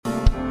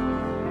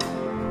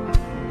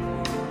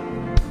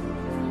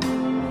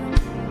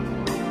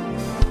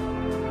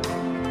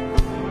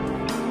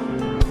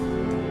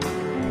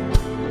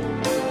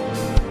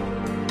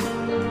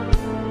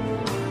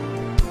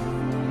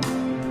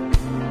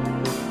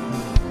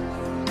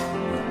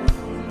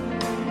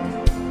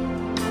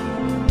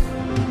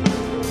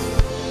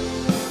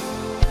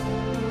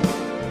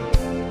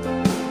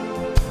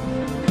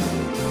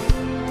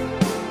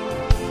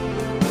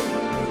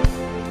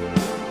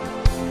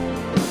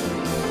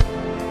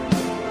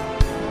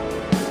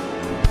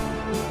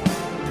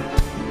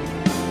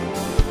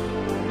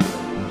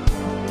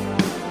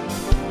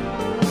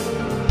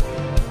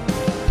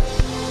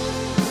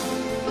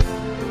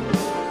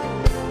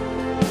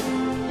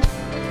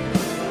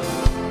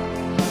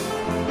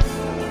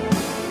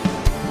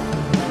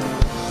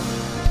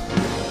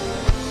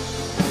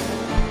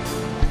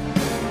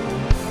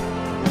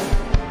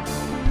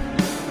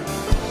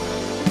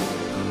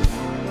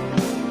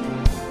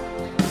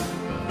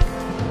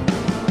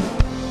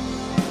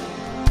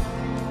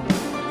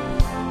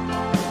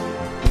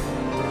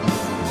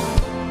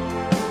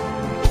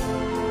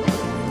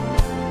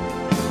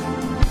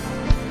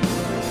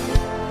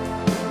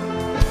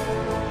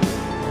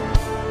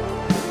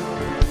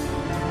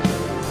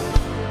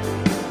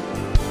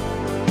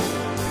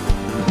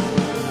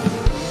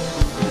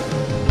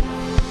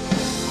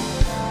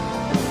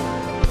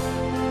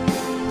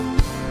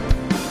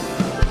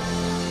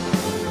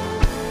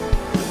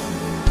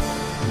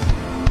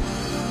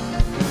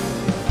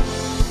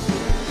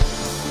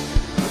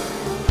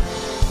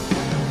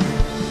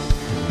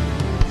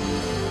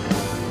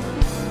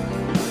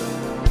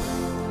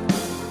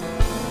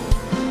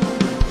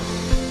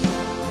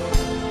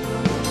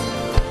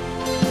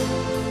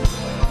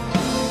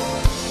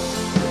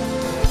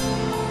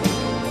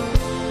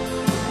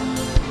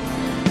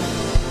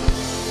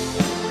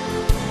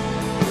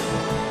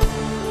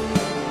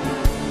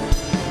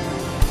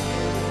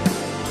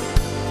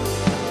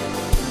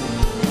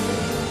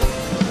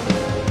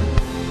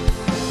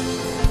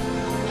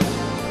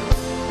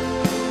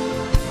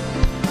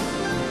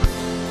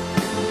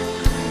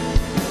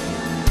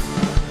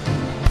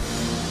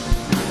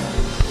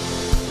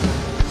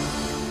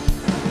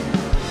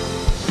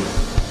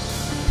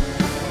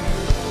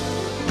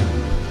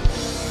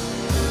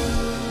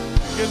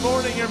Good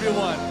morning,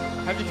 everyone.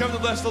 Have you come to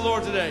bless the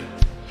Lord today?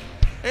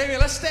 Amen.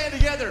 Let's stand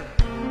together.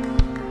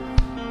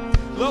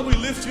 Lord, we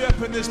lift you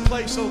up in this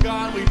place, oh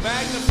God. We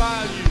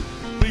magnify you.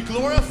 We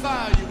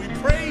glorify you. We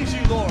praise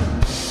you, Lord.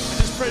 I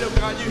just pray, oh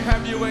God, you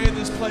have your way in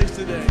this place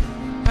today.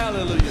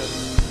 Hallelujah.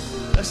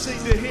 Let's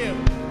sing to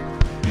him.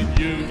 And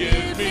you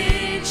give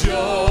me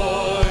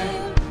joy.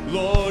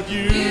 Lord,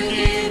 you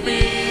give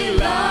me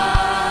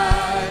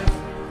life.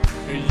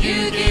 And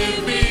you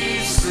give me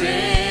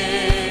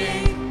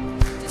strength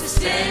to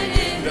stand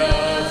in the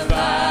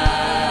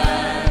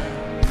fight.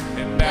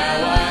 And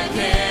now I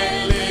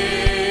can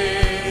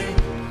live.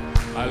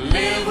 I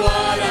live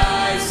what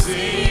I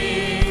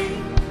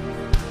sing,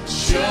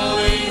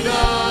 showing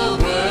the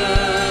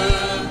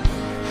world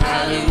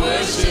how to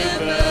worship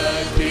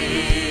the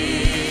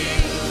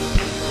King.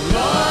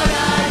 Lord,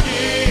 I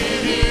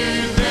give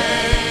you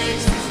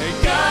thanks, and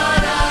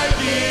God, I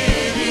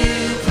give you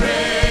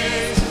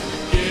praise.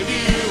 Give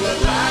you a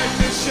life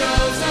that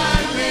shows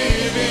I'm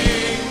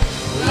living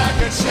like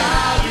a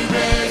child who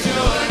bears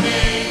your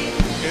name.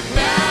 And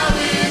now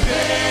with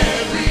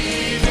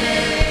every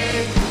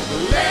day,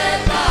 let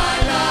my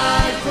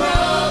life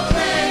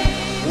proclaim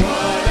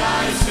what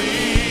I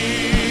see.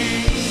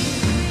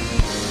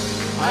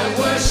 I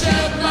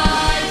worship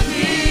my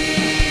King.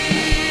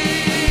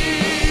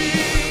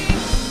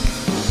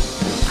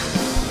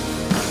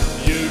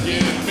 You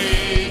give me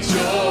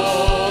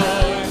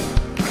joy,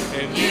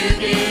 and you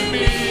give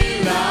me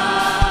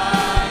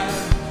life.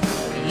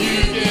 You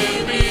give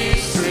me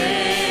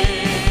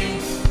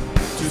strength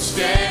to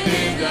stand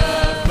in the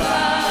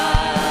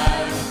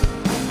fight.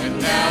 And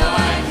now I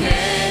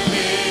can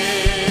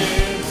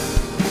live.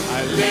 I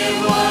live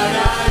what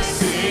I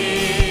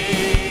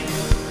sing,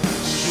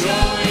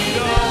 showing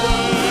the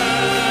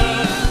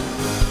world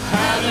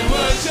how to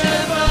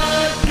worship a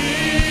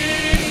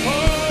King. Oh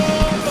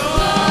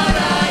Lord,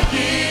 I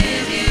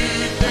give you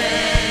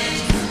thanks,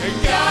 and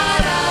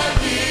God, I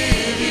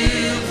give you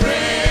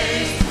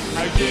praise. I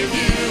give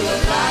you a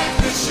life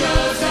that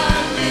shows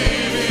I'm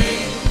living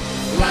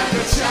like a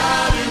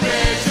child who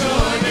bears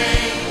your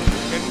name.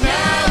 And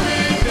now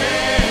with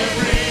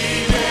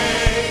every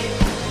day,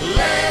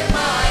 let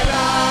my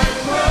life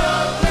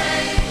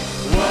proclaim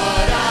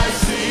what I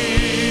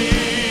see.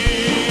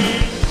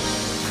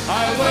 I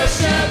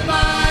worship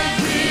my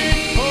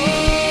King. Oh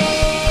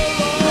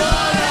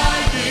Lord, I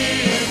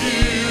give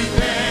you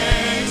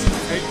thanks,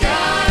 and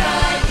God,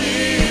 I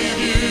give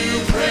you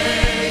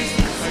praise.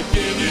 I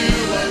give you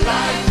a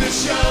life that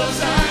shows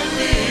I'm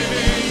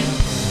living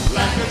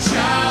like a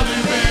child who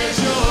bears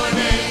your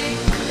name.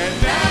 And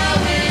now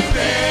with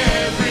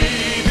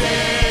every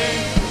day,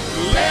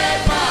 let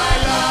my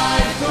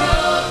life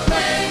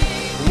proclaim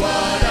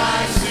what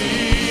I see.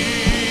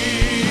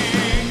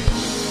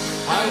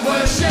 I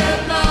worship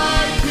my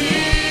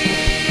King.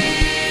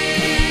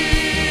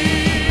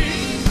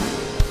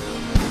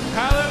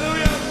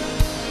 Hallelujah.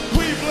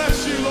 We bless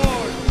you,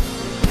 Lord.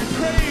 We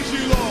praise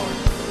you, Lord.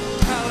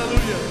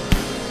 Hallelujah.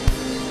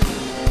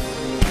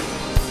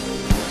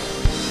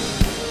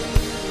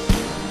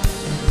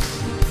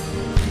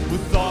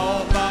 With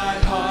all my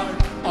heart,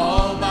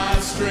 all my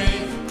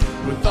strength,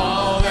 with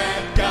all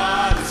that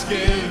God has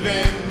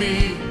given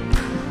me,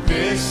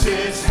 this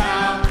is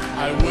how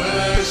I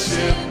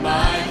worship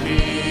my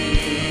King.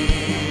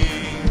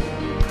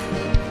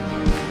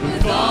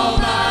 With all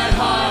my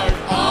heart,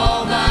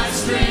 all my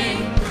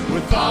strength,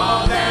 with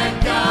all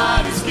that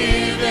God has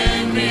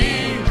given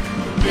me,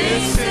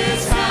 this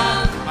is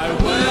how I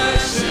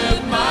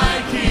worship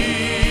my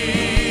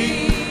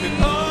King.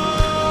 And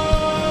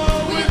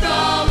oh, with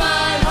all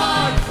my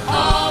heart,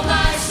 all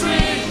my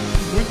strength,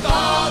 with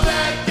all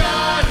that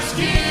God has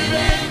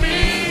given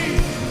me,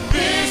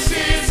 this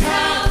is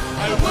how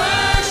I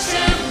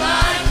worship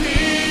my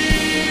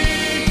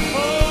King. Oh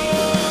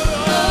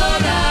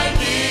Lord, I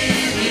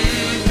give you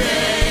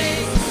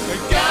thanks,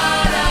 and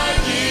God, I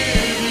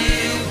give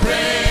you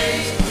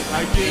praise.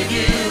 I give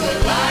you a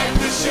life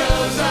that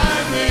shows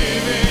I'm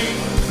living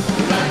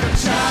like a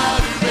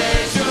child who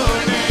bears your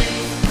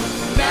name.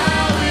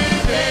 Now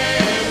with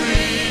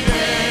every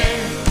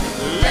day,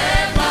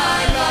 let my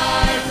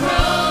life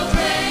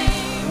proclaim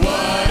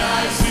what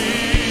I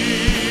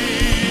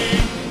see.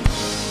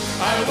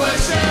 I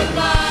worship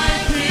my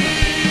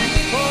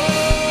King. Oh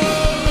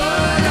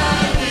Lord,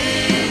 I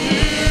give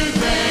you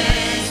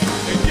thanks,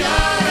 and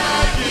God,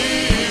 I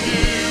give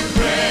you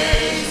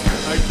praise.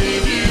 I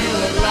give you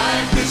a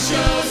life that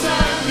shows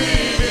I'm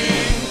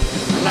living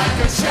like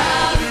a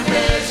child who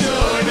bears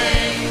your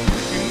name.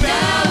 And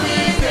now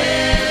with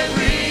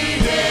every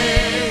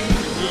day,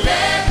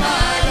 let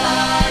my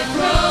life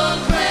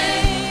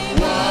proclaim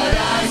what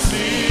I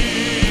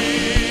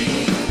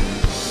see.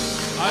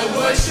 I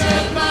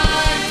worship my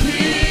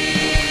King.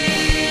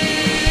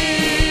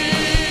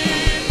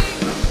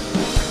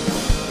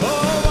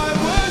 Oh, I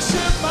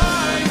worship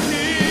my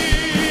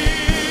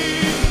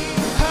King.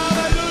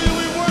 Hallelujah.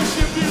 We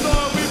worship you,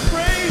 Lord. We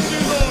praise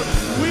you, Lord.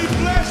 We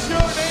bless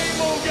your name,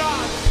 oh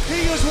God. He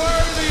is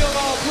worthy of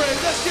all praise.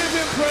 Let's give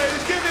him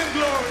praise. Give him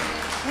glory.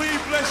 We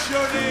bless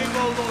your name,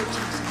 oh Lord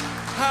Jesus.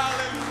 Worthy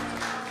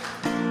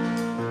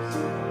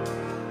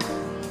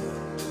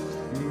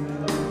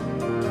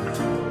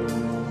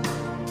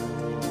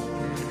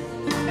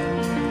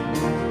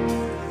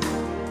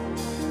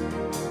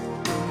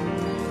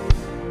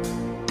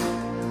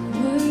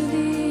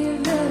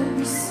of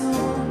every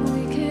song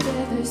we could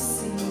ever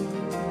sing,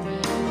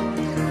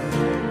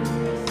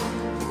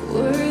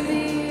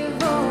 worthy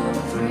of all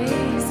the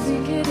praise we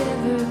could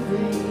ever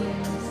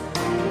raise,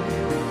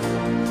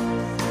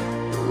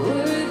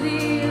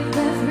 worthy of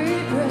every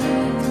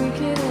breath we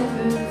could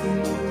ever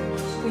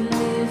breathe. We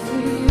live for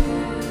you.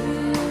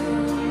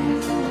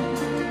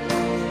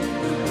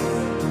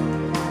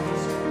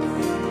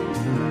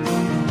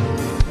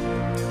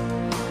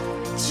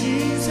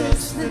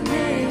 Jesus, the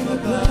name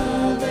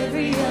above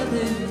every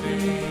other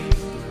name.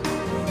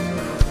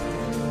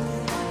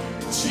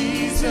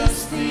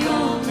 Jesus, the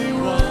only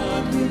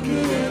one who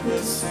could ever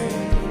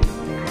save.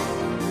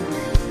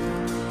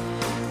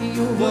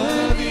 You're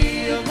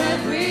worthy of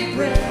every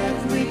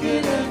breath we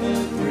could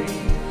ever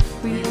breathe.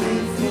 We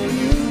live for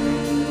you.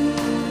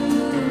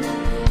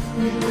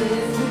 We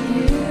live for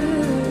you.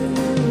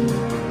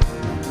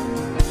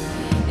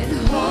 And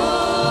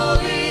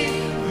holy,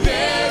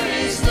 there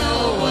is no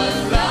one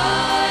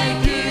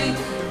like you.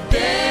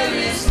 There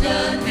is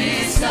none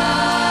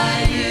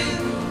beside you.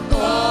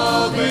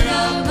 Open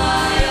up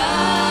my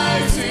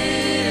eyes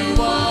in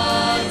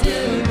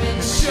wonder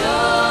and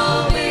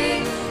show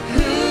me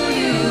who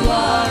you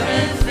are,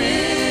 and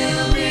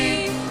fill me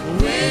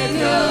with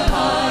your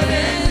heart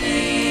and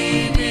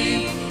lead me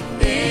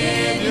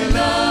in your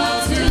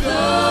love to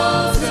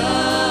those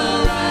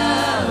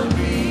around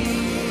me.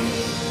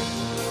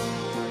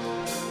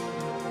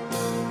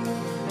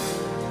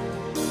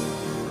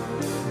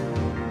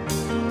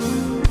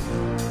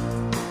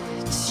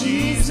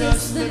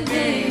 Jesus, the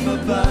name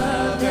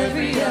above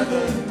every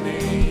other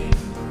name.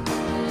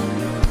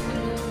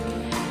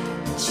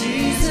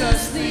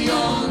 Jesus, the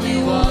only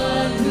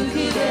one who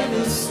could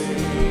ever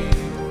save.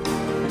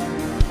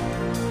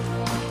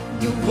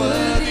 You're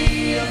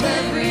worthy of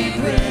every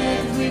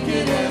breath we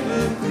could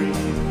ever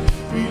breathe.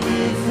 We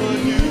live for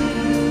you.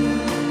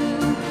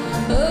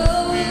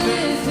 Oh, we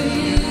live for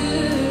you.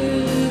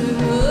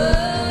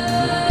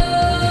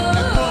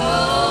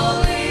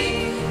 Holy,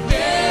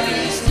 there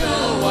is no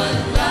one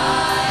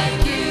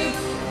like you.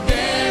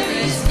 There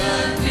is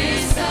none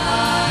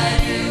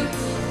beside you.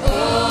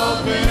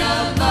 Open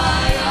up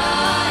my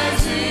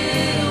eyes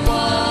in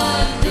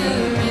wonder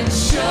and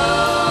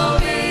show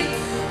me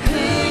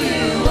who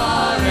you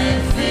are,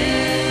 and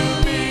fill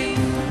me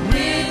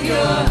with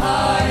your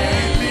heart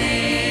and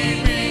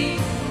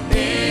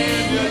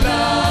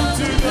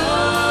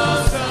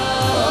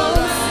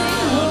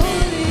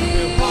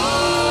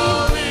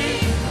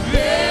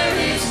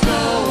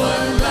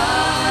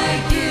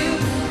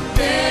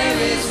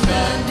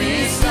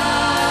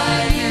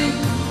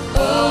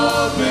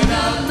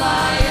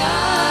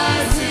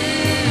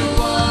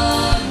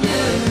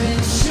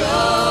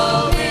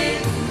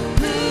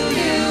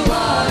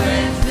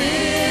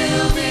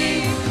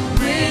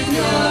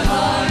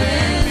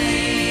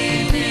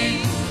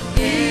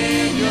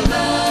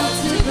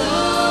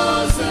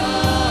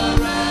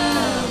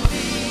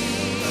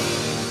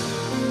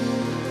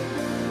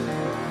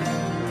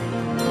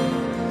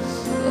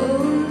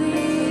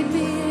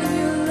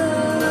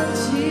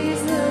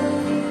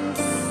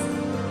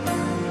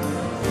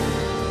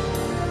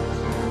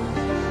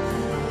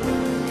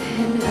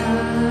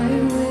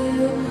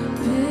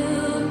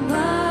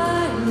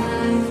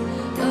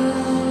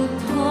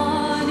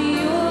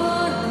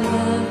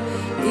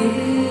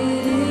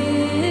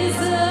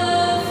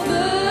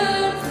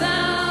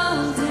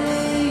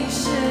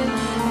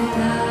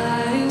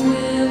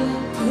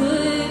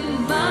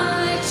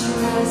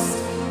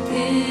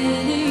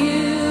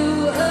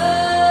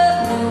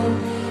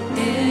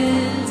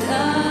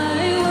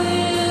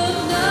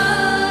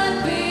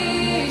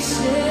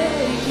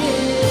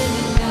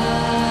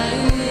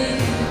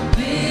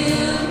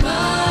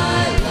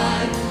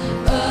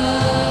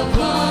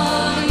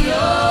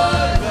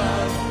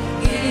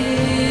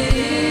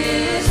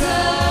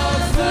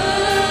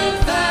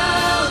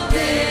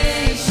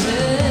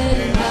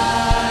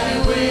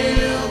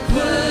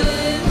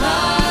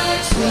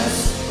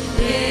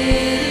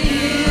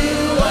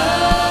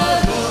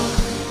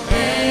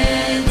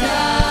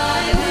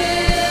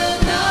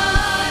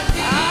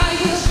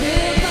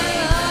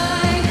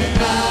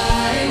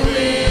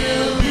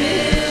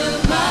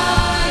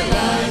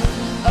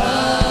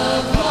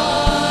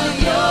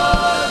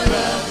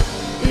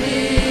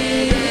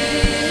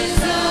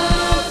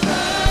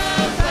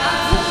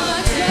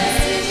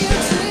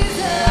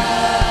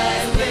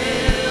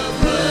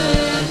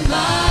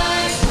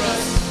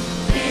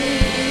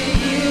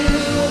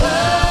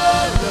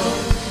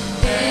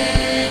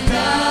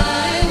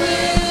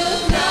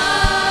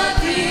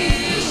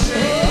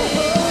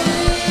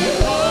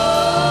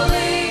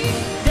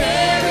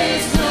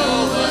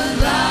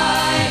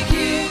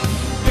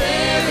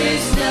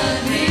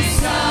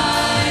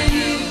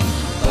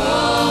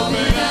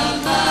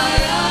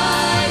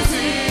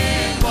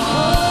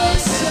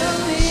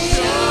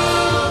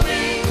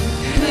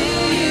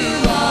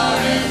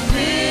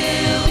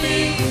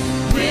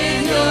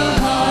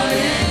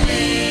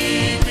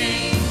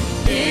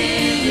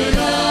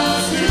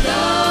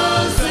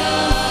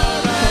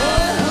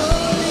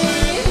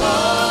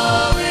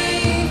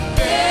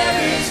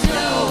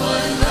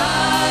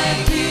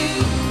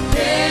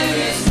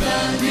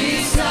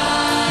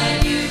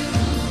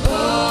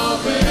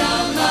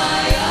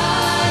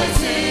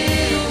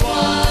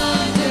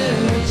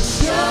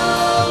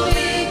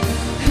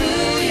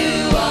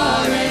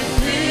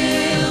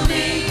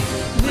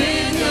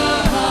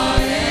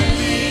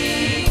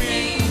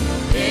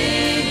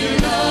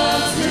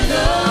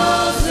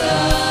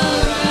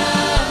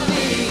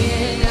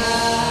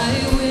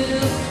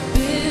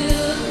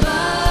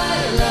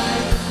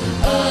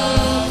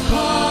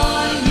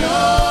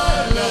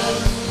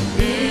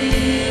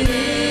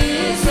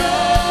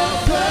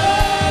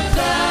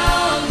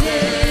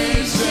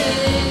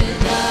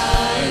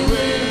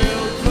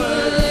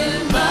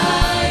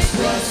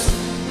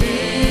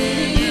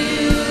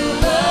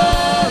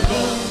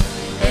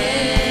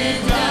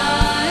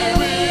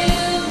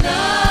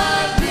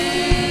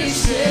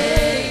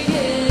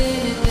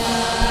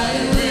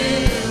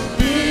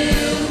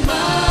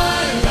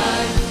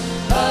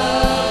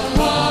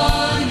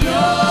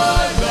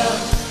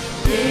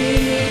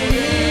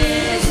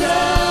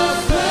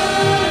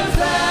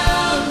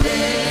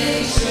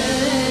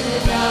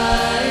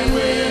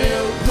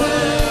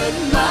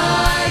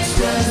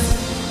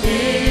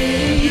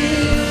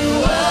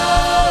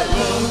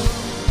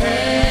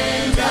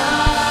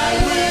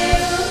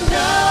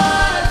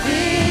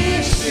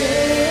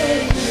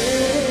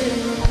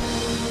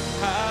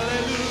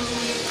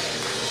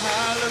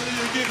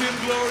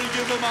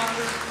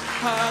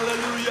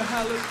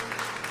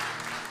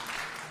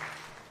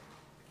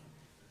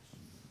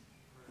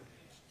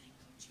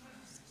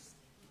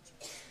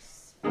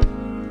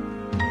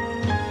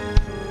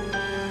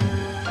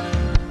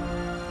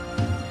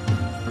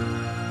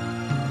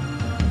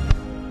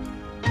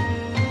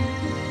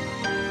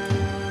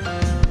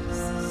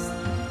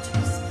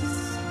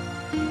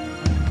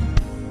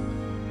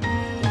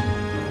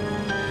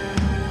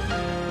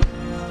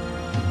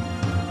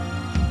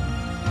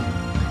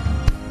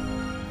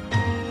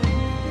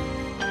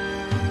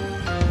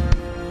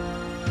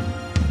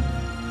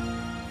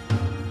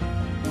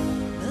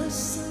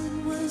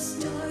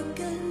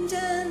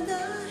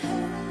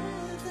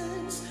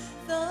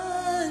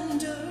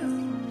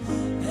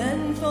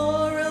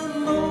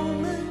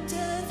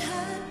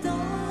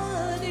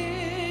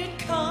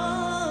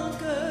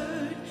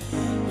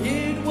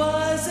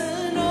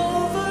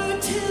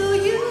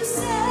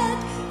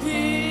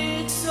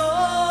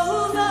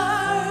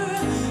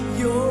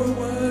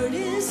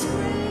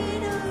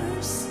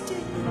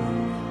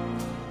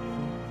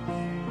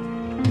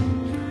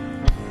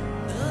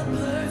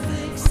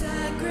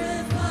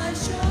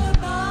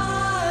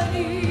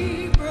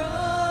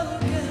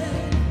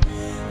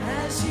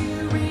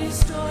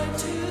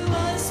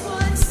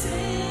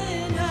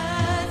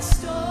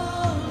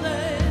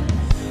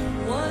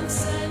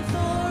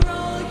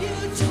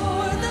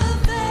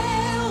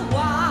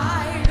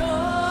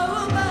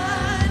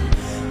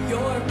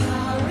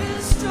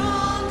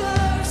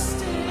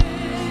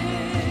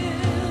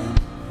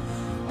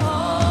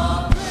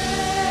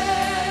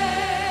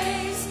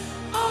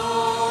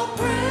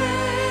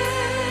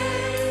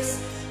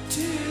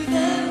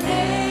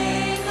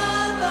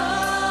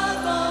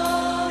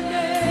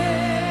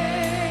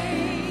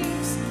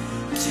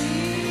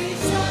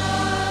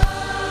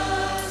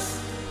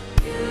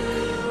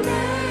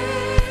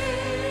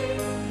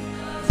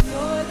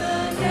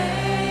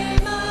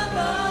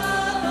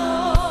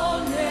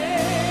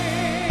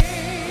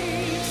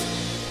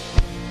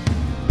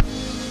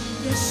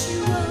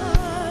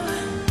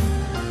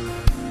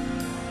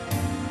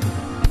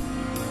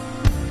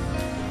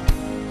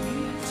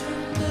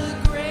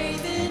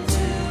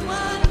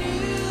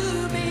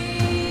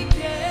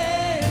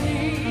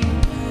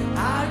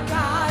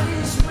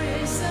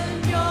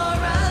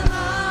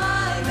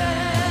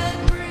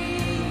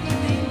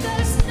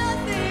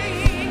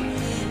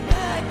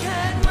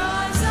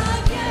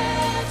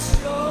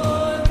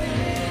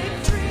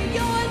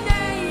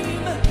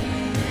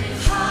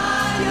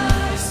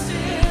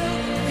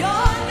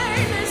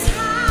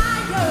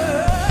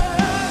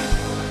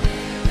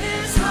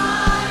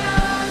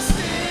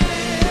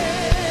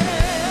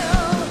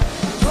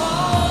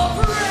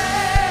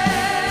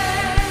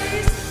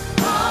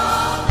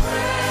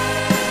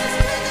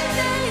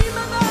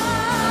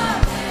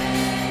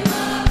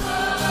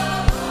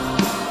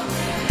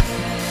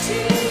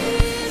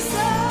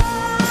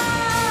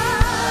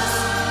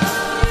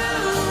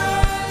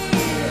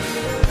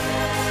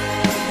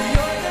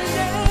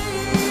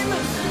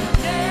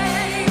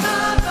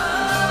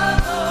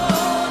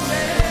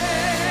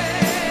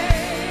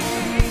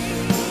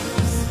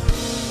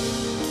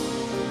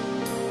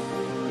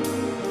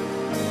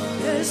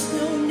There's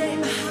no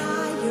name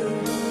higher.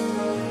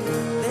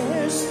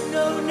 There's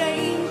no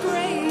name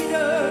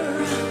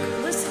greater.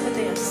 Listen to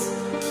this.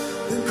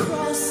 The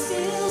cross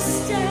still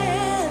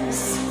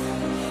stands.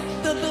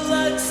 The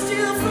blood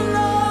still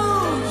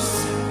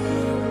flows.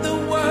 The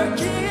work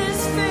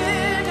is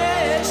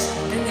finished.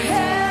 And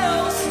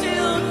hell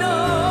still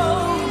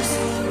knows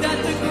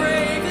that the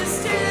grave is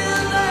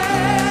still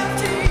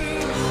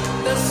empty.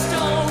 The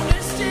stone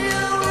is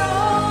still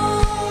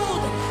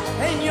rolled.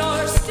 And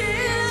you're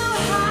still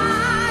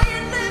high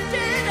and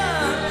lifted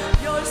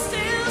up. You're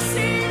still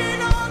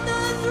seated on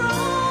the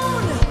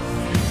throne.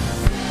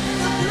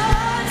 The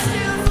blood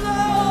still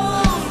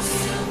flows.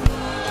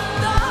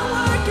 The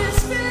work is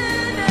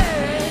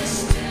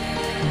finished.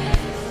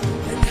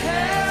 And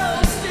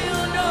hell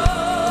still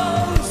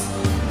knows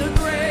the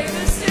grave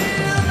is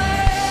still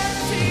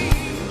empty.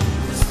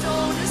 The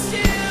stone is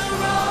still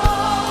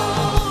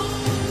rolled.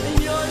 And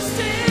you're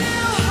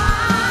still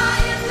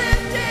high and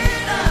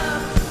lifted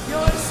up.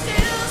 You're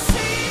still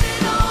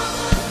seated on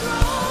the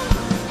throne.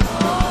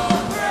 All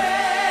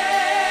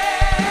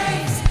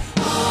praise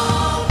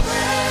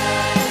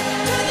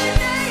to the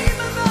name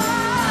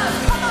above.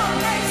 Come on,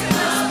 raise it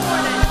this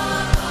morning.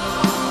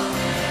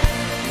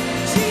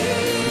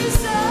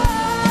 Jesus,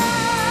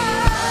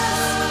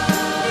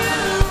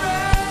 you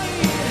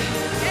reign.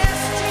 Yes,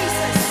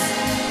 Jesus.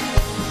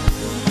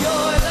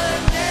 You're the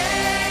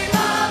name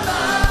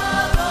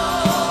above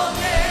all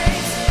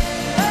names.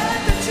 Let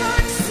the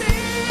church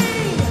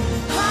sing.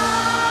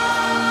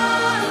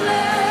 Hallelujah.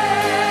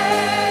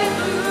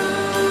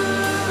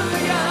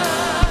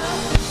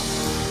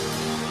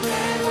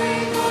 Every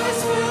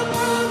voice will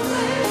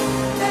proclaim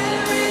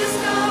there is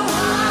no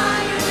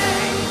higher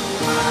name.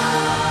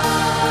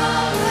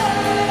 Hallelujah.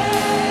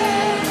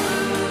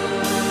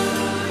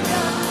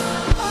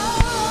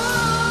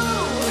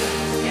 Oh,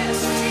 yes,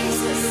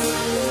 Jesus.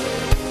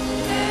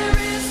 There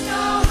is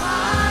no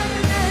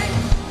higher name.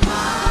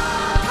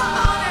 Come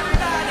on,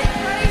 everybody,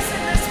 praise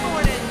Him this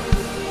morning.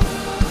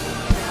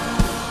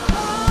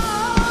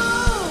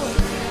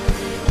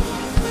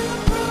 We'll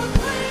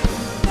proclaim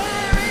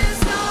there is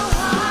no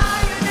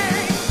higher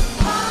name.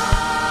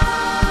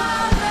 Hallelujah.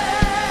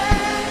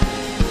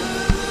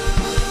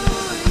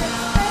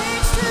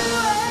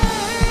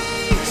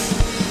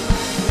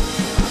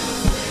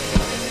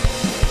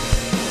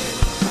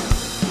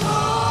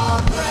 All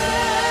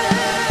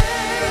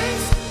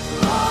praise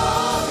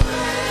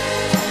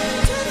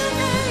to the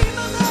name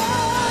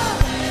above.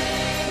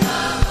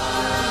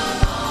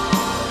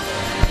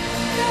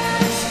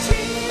 Yes,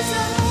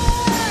 Jesus,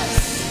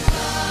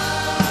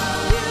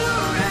 you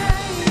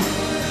reign.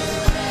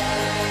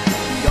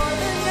 You're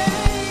the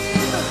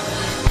name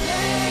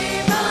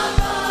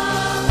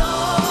above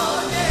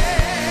all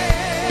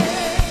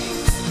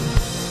names.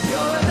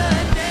 You're the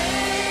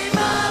name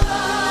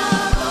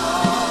above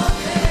all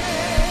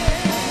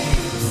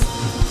names.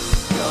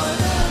 You're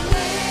the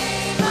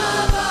name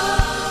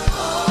above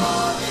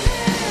all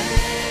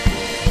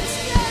names.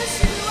 Yes,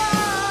 you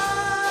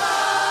are.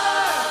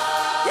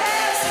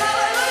 Yes,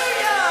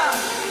 hallelujah.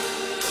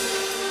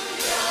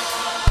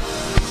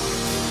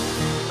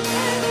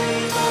 Every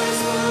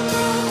voice will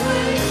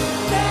proclaim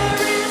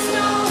there is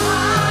no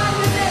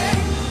higher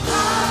name.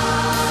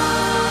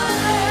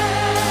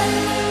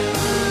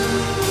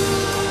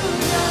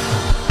 Hallelujah.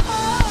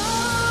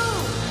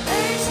 Oh,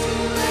 age to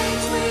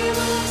age we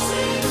will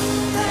sing.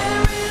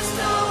 There is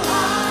no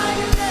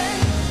higher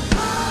name.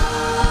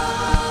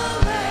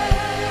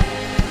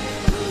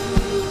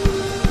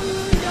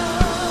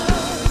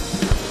 Hallelujah.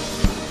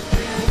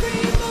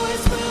 Every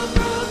voice will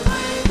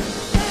proclaim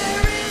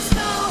there is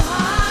no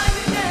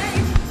higher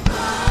name.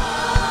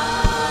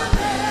 Hallelujah.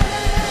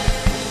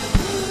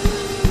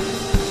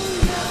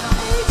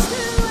 Age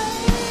to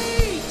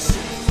age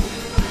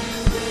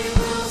we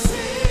will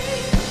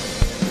sing.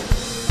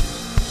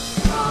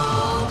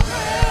 All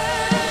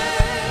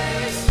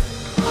praise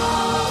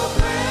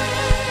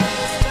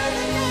to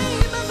the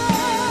name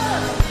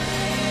above.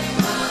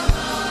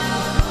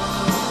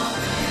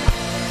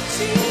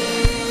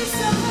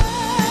 Jesus,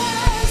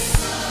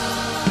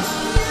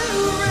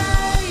 you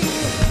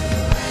reign.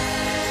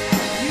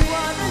 You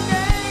are the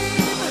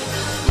name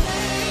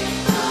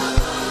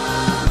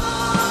above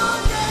all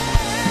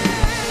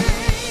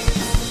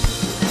names.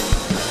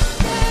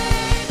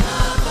 Name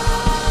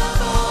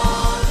above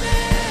all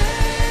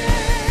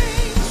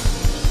names.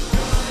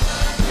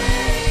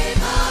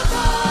 Name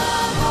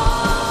above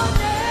all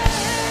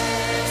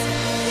names.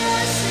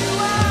 Yes, you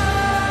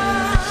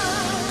are.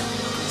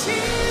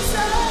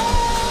 Jesus.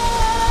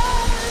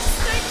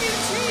 Thank you,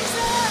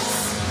 Jesus.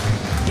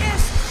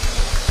 Yes.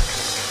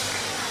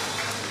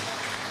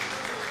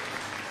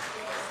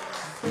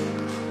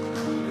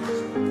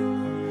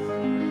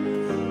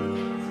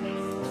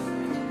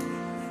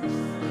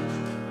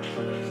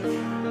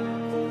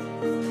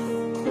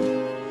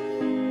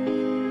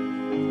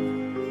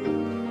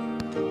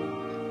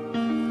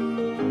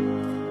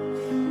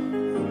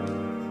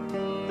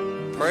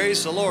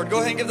 Praise the Lord. Go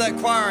ahead and give that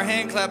choir a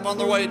hand clap on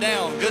their way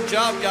down. Good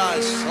job,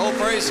 guys. Oh,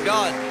 praise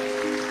God.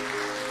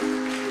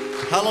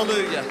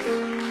 Hallelujah.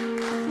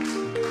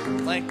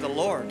 Thank the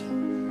Lord.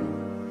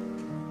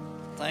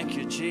 Thank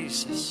you,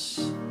 Jesus.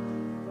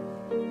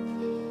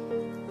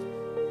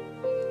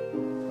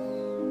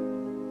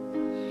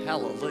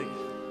 Hallelujah.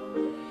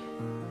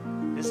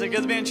 Isn't it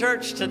good to be in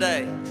church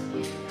today?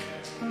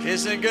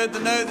 Isn't it good to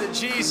know that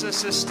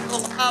Jesus is still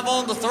alive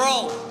on the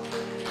throne?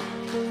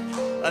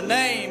 A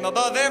name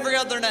above every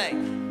other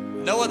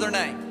name. No other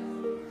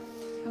name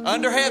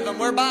under heaven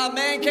whereby a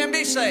man can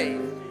be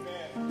saved,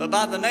 but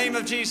by the name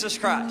of Jesus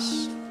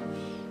Christ.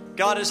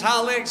 God has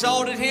highly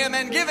exalted him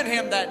and given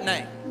him that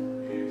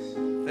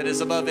name that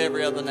is above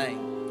every other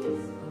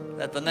name.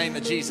 That the name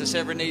of Jesus,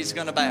 every knee is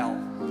going to bow.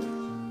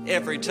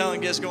 Every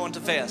tongue is going to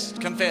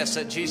confess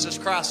that Jesus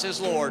Christ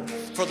is Lord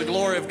for the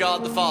glory of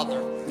God the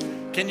Father.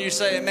 Can you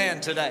say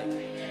amen today?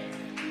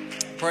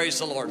 Praise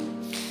the Lord.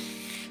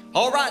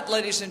 All right,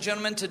 ladies and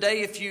gentlemen,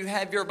 today if you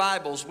have your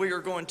Bibles, we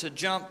are going to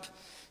jump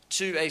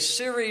to a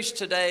series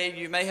today.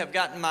 You may have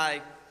gotten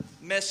my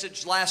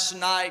message last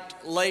night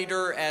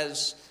later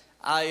as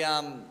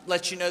I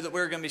let you know that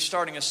we're going to be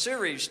starting a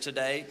series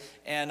today.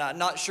 And I'm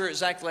not sure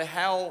exactly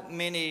how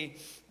many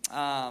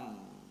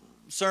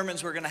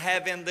sermons we're going to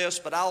have in this,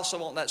 but I also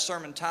want that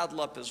sermon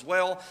title up as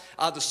well.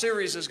 The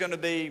series is going to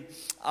be,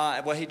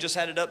 well, he just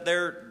had it up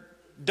there.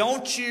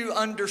 Don't You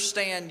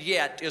Understand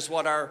Yet is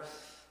what our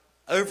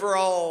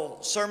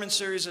overall sermon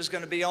series is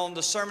going to be on.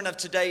 The sermon of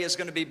today is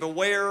going to be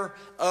Beware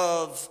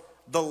of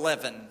the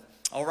Leaven.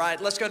 All right,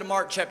 let's go to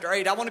Mark chapter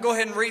 8. I want to go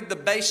ahead and read the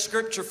base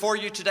scripture for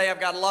you today.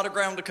 I've got a lot of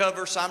ground to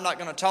cover, so I'm not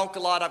going to talk a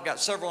lot. I've got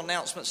several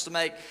announcements to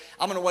make.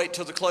 I'm going to wait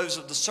till the close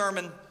of the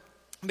sermon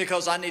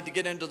because I need to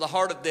get into the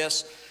heart of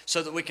this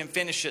so that we can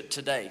finish it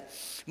today.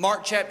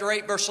 Mark chapter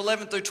 8, verse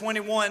 11 through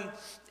 21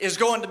 is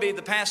going to be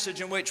the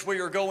passage in which we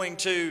are going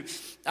to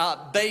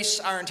base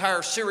our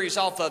entire series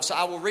off of. So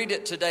I will read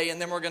it today,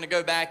 and then we're going to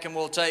go back and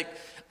we'll take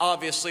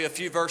obviously a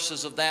few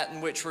verses of that in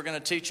which we're going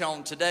to teach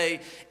on today,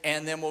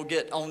 and then we'll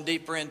get on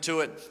deeper into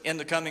it in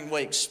the coming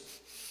weeks.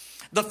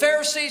 The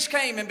Pharisees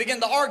came and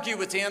began to argue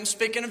with him,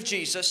 speaking of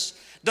Jesus,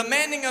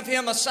 demanding of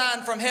him a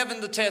sign from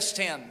heaven to test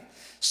him.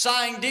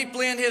 Sighing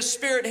deeply in his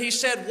spirit, he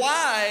said,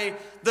 "Why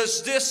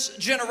does this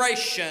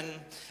generation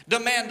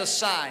demand a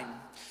sign?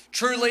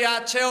 Truly I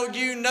tell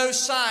you, no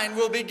sign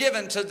will be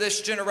given to this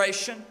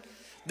generation."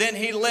 Then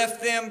he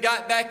left them,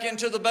 got back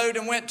into the boat,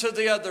 and went to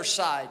the other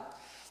side.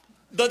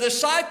 The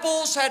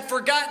disciples had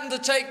forgotten to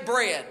take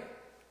bread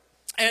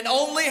and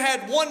only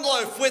had one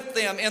loaf with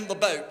them in the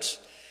boat.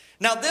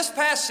 Now this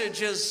passage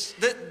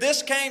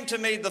this came to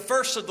me the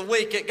first of the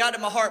week. It got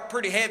in my heart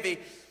pretty heavy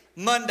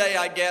Monday,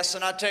 I guess,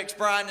 and I text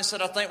Brian and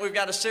said, I think we've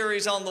got a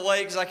series on the way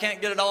because I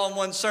can't get it all in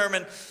one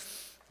sermon.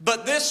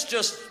 But this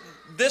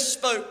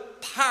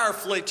spoke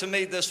powerfully to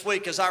me this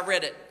week as I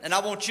read it, and I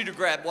want you to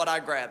grab what I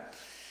grabbed.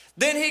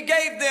 Then he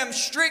gave them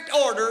strict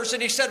orders,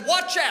 and he said,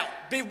 "Watch out,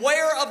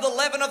 beware of the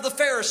leaven of the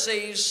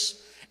Pharisees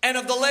and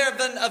of the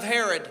leaven of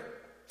Herod."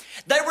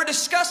 They were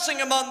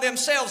discussing among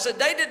themselves that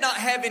they did not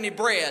have any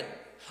bread.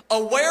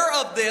 Aware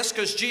of this,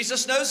 because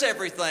Jesus knows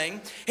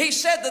everything, he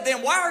said to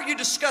them, "Why are you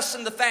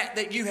discussing the fact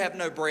that you have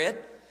no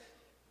bread?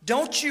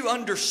 Don't you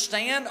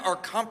understand or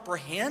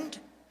comprehend?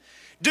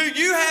 Do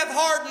you have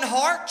hardened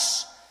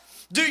hearts?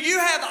 Do you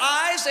have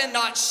eyes and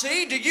not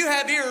see? Do you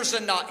have ears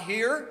and not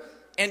hear?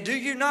 And do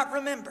you not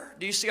remember?"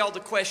 Do you see all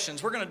the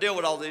questions? We're going to deal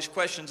with all these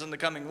questions in the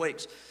coming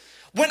weeks.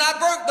 "When I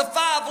broke the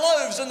 5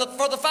 loaves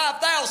for the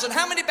 5,000,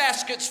 how many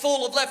baskets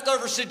full of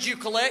leftovers did you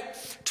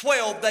collect?"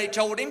 12, they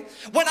told him.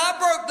 "When I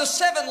broke the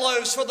 7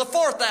 loaves for the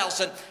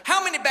 4,000,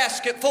 how many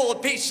basketful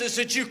of pieces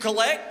did you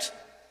collect?"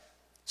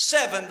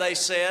 7, they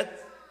said.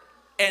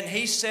 And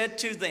he said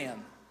to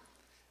them,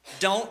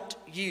 "Don't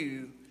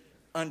you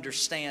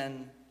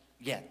understand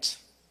yet?"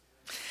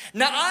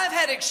 Now, I've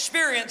had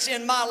experience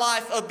in my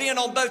life of being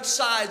on both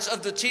sides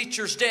of the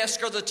teacher's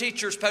desk or the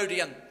teacher's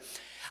podium.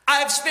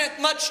 I've spent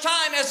much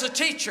time as a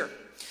teacher,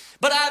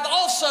 but I've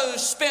also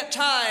spent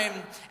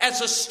time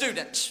as a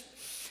student.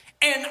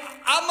 And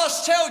I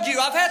must tell you,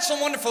 I've had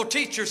some wonderful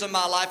teachers in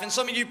my life, and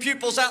some of you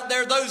pupils out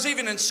there, those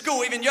even in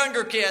school, even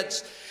younger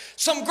kids,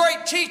 some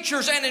great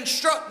teachers and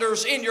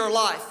instructors in your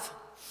life.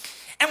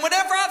 And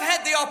whenever I've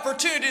had the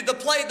opportunity to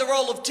play the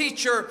role of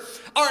teacher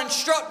or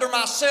instructor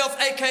myself,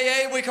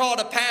 aka we call it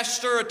a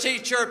pastor, a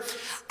teacher,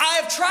 I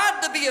have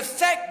tried to be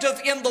effective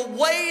in the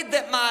way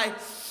that my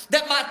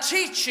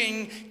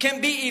teaching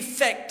can be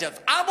effective.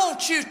 I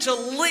want you to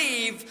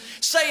leave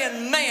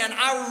saying, "Man,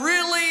 I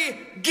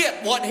really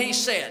get what he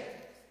said."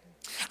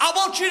 I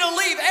want you to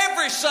leave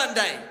every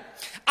Sunday.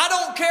 I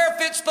don't care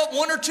if it's but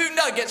 1 or 2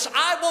 nuggets.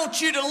 I want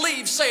you to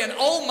leave saying,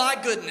 "Oh my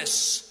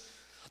goodness,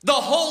 the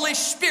Holy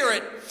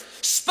Spirit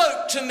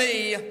spoke to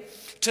me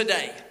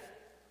today."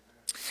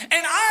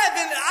 And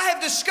I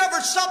have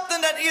discovered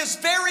something that is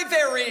very,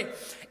 very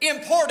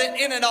important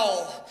in it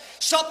all.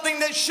 Something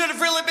that should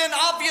have really been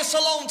obvious a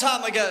long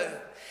time ago.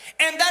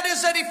 And that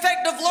is that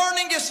effective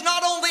learning is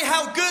not only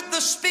how good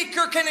the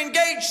speaker can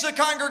engage the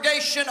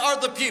congregation or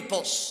the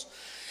pupils,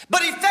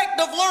 but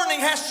effective learning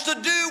has to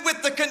do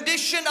with the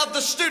condition of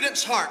the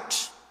student's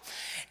heart.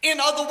 In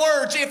other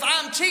words, if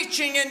I'm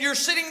teaching and you're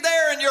sitting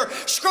there and you're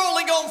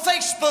scrolling on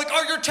Facebook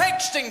or you're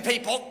texting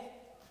people,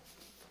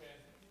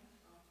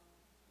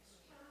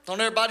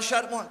 don't everybody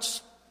shout at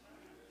once.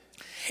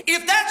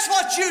 If that's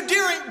what you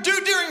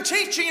do during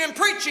teaching and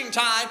preaching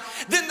time,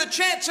 then the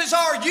chances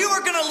are you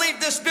are going to leave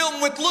this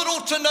building with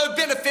little to no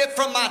benefit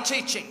from my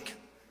teaching.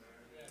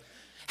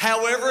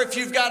 However, if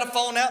you've got a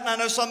phone out, and I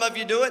know some of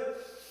you do it,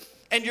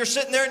 and you're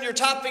sitting there and you're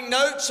typing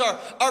notes,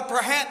 or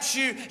perhaps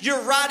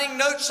you're writing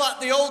notes like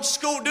the old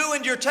school do,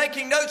 and you're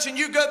taking notes and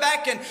you go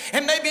back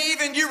and maybe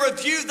even you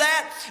review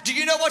that. Do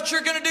you know what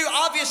you're going to do?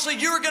 Obviously,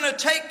 you're going to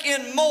take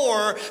in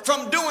more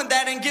from doing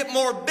that and get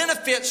more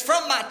benefits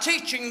from my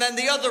teaching than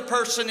the other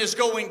person is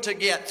going to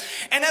get.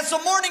 And as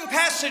the morning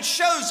passage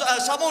shows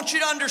us, I want you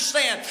to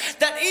understand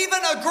that even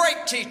a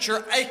great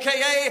teacher,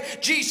 aka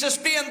Jesus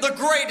being the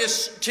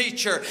greatest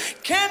teacher,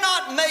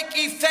 cannot make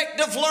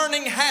effective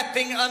learning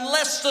happen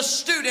unless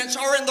the students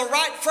are in the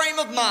right frame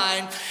of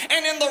mind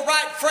and in the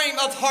right frame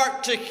of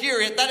heart to hear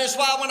it. That is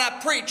why when I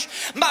preach,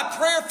 my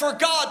prayer for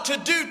God to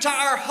do to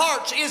our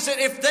hearts is that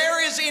if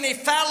there is any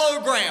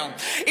fallow ground,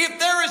 if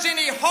there is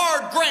any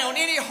hard ground,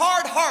 any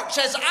hard hearts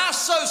as I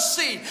sow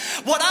seed,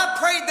 what I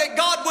pray that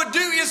God would do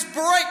is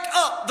break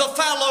up the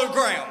fallow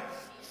ground,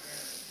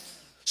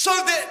 so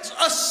that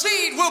a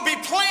seed will be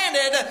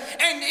planted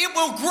and it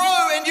will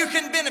grow and you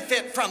can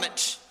benefit from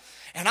it.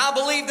 And I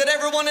believe that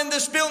everyone in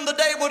this building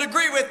today would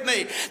agree with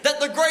me that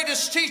the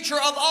greatest teacher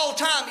of all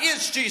time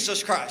is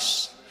Jesus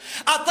Christ.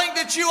 I think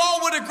that you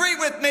all would agree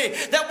with me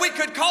that we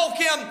could call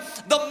him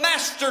the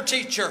master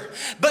teacher.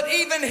 But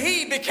even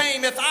he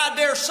became, if I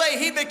dare say,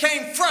 he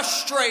became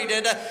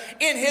frustrated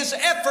in his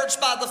efforts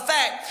by the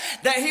fact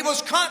that he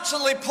was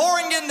constantly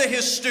pouring into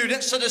his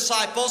students, the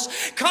disciples,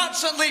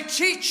 constantly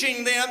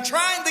teaching them,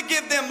 trying to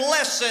give them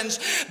lessons,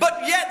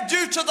 but yet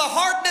due to the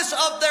hardness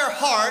of their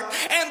heart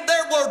and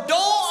they were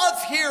dull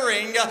of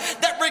hearing,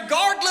 that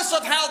regardless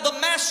of how the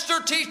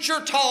master teacher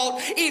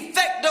taught,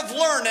 effective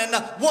learning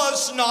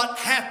was not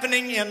happening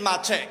in my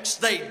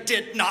text. They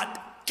did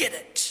not get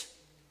it.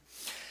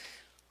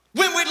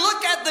 When we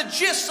look at the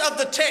gist of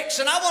the text,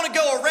 and I want to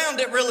go around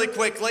it really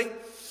quickly,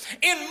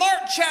 in Mark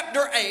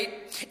chapter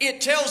 8,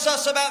 it tells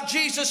us about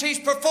Jesus. He's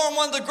performed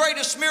one of the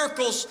greatest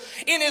miracles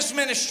in his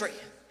ministry.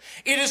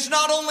 It is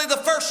not only the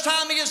first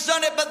time he has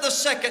done it, but the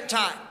second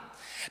time.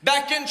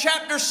 Back in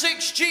chapter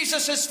 6,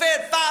 Jesus has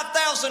fed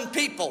 5,000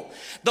 people.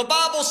 The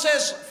Bible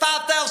says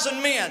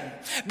 5,000 men,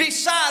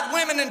 beside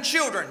women and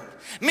children.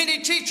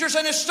 Many teachers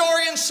and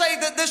historians say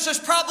that this is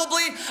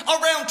probably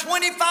around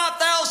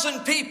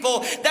 25,000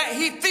 people that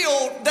he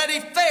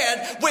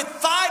fed with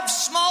 5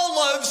 small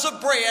loaves of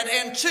bread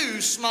and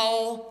 2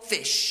 small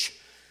fish.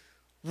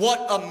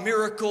 What a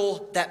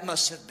miracle that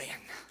must have been.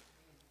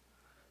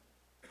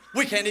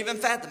 We can't even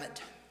fathom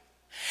it.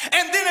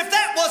 And then if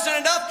that wasn't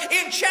enough,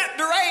 in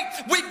chapter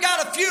 8, we've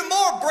got a few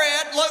more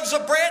loaves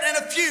of bread and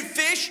a few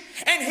fish,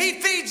 and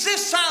he feeds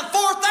this time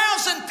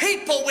 4,000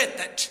 people with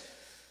it.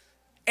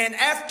 And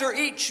after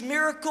each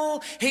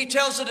miracle, he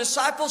tells the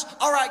disciples,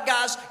 all right,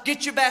 guys,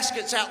 get your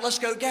baskets out. Let's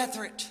go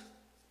gather it.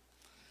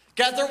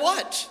 Gather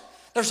what?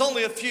 There's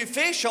only a few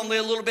fish, only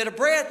a little bit of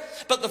bread.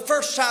 But the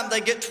first time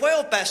they get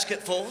 12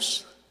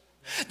 basketfuls.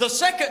 The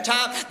second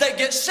time they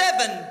get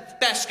 7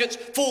 baskets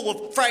full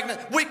of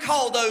fragments. We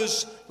call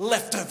those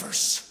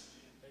leftovers.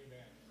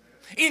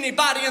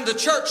 Anybody in the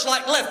church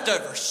like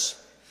leftovers?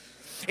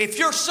 If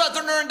you're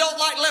Southerner and don't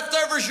like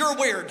leftovers, you're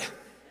weird.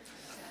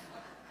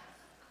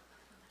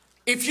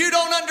 If you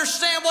don't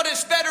understand what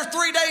it's better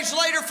 3 days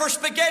later for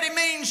spaghetti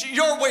means,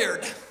 you're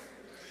weird.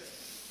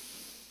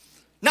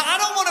 Now, I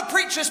don't want to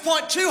preach this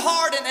point too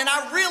hard, and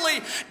I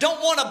really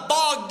don't want to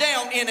bog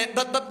down in it,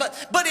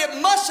 but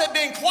it must have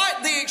been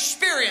quite the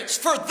experience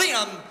for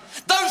them,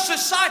 those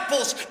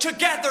disciples, to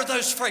gather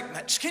those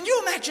fragments. Can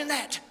you imagine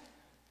that?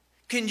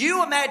 Can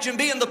you imagine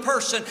being the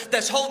person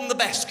that's holding the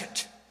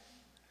basket?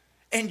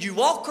 And you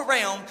walk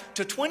around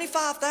to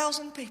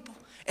 25,000 people,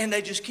 and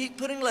they just keep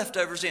putting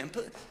leftovers in.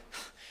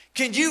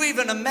 Can you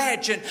even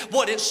imagine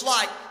what it's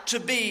like to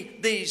be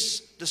these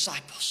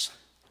disciples?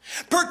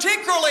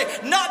 Particularly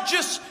not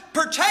just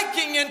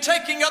partaking and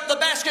taking up the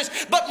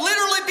baskets, but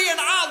literally being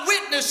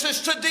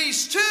eyewitnesses to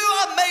these 2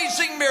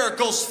 amazing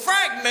miracles.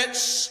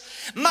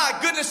 Fragments, my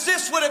goodness,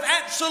 this would have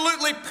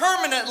absolutely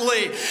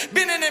permanently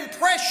been an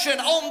impression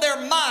on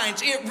their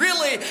minds. It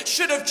really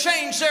should have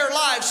changed their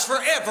lives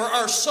forever,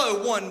 or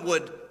so one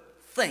would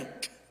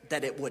think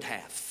that it would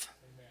have.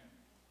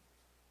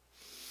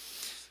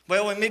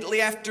 Well,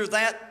 immediately after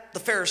that, the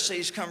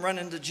Pharisees come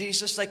running to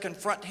Jesus. They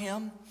confront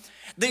him.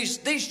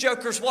 These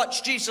jokers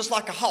watched Jesus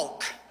like a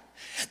hawk.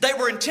 They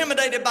were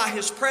intimidated by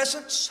his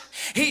presence.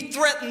 He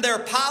threatened their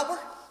power.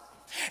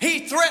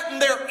 He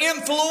threatened their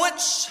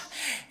influence.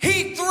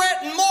 He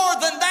threatened more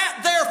than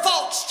that, their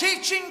false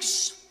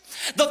teachings.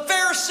 The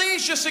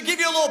Pharisees, just to give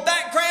you a little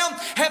background,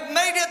 have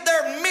made it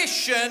their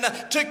mission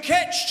to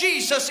catch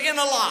Jesus in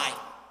a lie.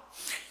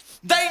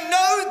 They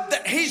know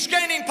that he's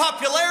gaining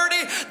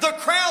popularity. The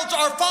crowds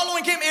are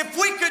following him. If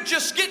we could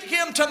just get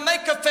him to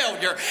make a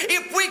failure,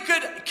 if we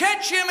could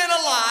catch him in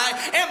a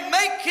lie and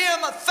make him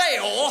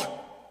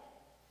fail,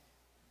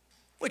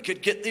 we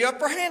could get the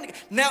upper hand.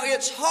 Now,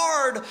 it's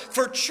hard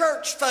for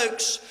church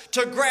folks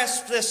to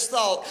grasp this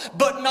thought,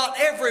 but not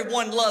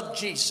everyone loved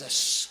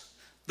Jesus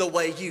the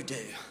way you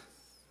do.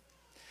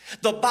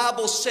 The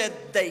Bible said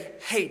they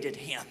hated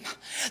him.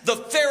 The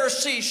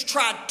Pharisees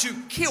tried to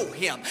kill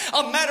him.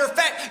 A matter of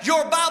fact,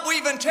 your Bible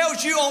even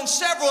tells you on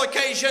several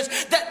occasions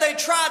that they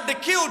tried to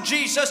kill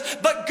Jesus,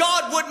 but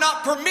God would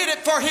not permit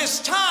it, for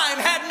his time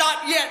had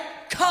not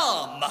yet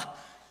come.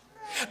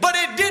 But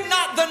it did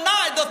not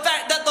deny the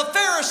fact that the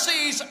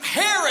Pharisees,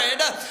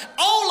 Herod,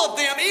 all of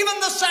them, even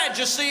the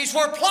Sadducees,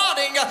 were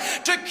plotting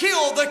to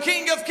kill the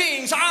King of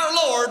Kings, our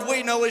Lord,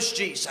 we know as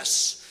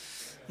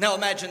Jesus. Now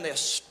imagine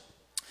this.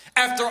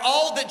 After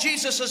all that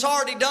Jesus has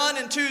already done,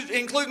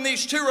 including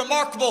these two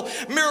remarkable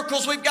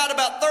miracles, we've got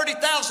about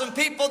 30,000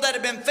 people that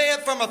have been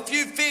fed from a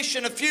few fish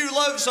and a few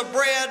loaves of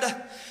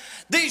bread.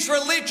 These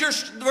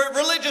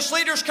religious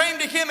leaders came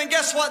to him, and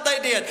guess what they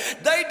did?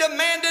 They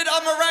demanded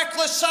a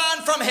miraculous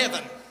sign from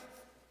heaven.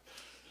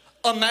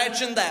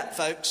 Imagine that,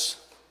 folks.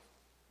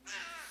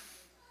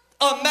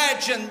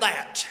 Imagine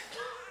that.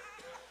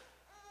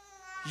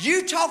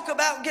 You talk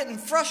about getting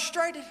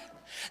frustrated.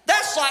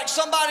 That's like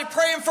somebody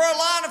praying for a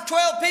line of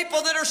 12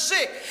 people that are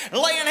sick,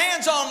 laying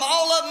hands on them,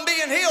 all of them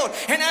being healed.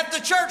 And at the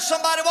church,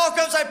 somebody walk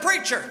up and say,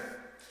 "Preacher,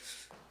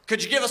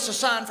 could you give us a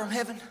sign from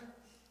heaven?"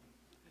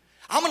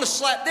 I'm going to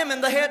slap them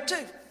in the head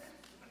too.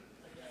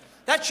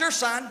 That's your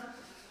sign.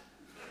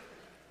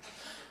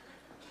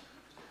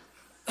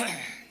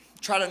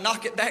 Try to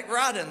knock it back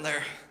right in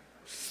there.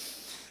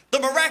 The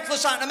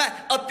miraculous sign.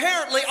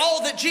 Apparently,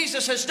 all that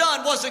Jesus has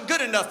done wasn't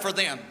good enough for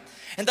them.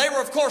 And they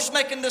were, of course,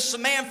 making this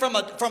demand from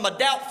a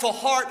doubtful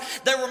heart.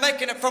 They were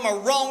making it from a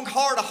wrong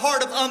heart, a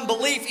heart of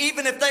unbelief.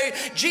 Even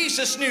if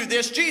Jesus knew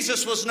this,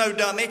 Jesus was no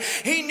dummy.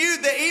 He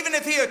knew that even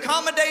if he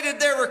accommodated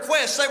their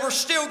requests, they were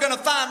still going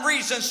to find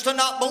reasons to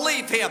not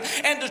believe him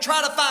and to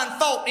try to find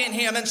fault in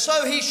him. And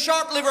so he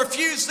sharply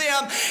refused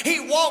them. He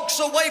walks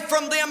away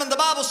from them, and the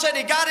Bible said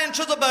he got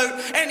into the boat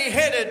and he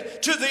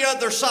headed to the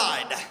other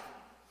side.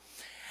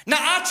 Now,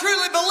 I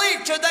truly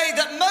believe today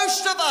that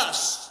most of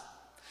us,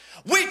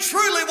 we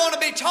truly want to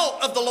be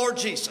taught of the Lord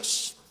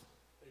Jesus.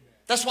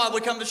 That's why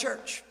we come to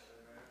church.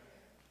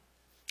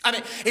 I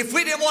mean, if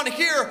we didn't want to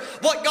hear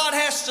what God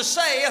has to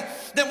say,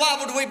 then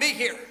why would we be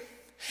here?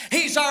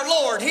 He's our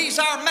Lord. He's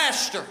our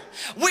Master.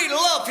 We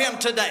love him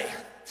today.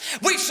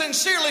 We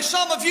sincerely,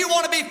 some of you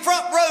want to be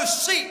front row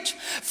seat,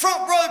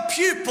 front row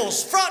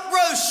pupils, front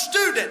row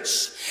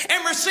students,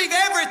 and receive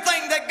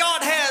everything that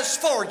God has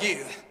for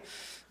you.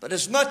 But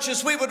as much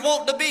as we would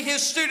want to be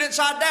his students,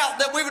 I doubt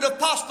that we would have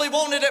possibly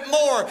wanted it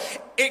more,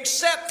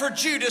 except for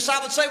Judas. I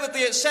would say with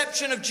the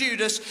exception of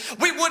Judas,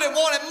 we wouldn't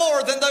want it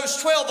more than those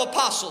 12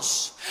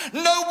 apostles.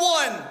 No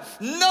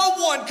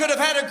one could have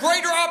had a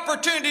greater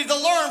opportunity to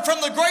learn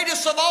from the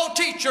greatest of all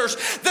teachers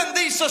than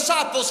these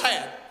disciples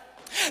had.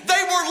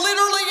 They were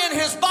literally in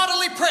his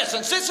bodily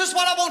presence. This is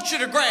what I want you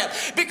to grab,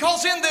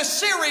 because in this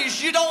series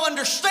you don't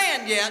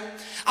understand yet.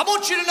 I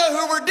want you to know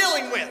who we're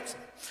dealing with.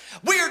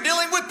 We are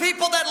dealing with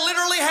people that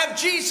literally have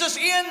Jesus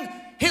in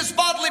his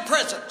bodily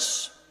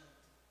presence.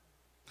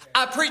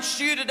 I preach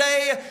to you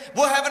today,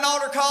 we'll have an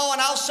altar call, and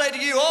I'll say to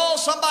you,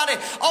 somebody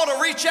ought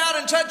to reach out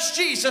and touch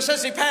Jesus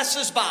as he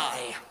passes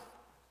by.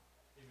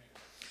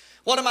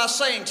 What am I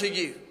saying to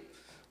you?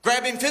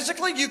 Grab him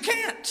physically? You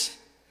can't.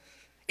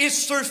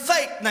 It's through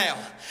faith now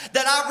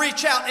that I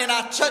reach out and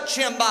I touch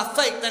him by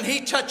faith, and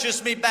he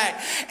touches me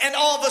back. And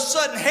all of a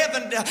sudden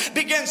heaven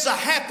begins to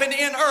happen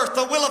in earth.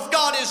 The will of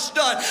God is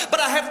done. But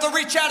I have to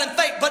reach out in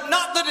faith, but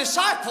not the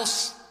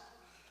disciples.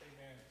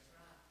 Amen.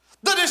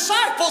 The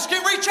disciples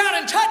can reach out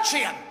and touch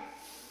him.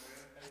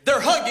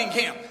 They're hugging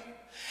him.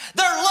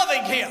 They're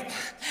loving him.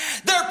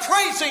 They're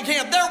praising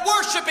him. They're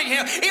worshiping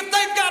him. If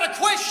they've got a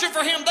question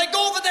for him, they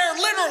go over there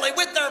literally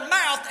with their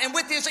mouth, and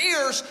with his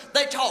ears,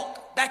 they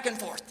talk back and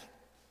forth.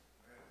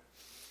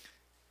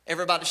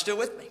 Everybody still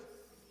with me?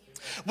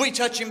 We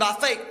touch him by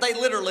faith. They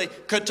literally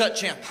could touch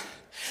him.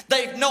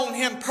 They've known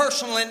him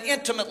personally and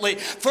intimately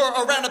for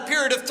around a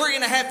period of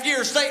 3.5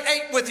 years. They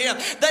ate with him.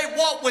 They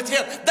walked with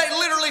him. They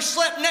literally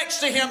slept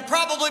next to him,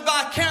 probably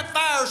by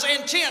campfires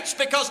and tents,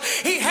 because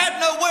he had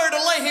nowhere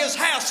to lay his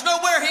house,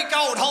 nowhere he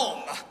called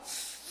home.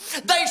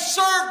 They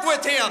served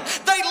with him.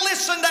 They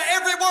listened to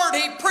every word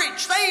he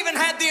preached. They even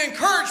had the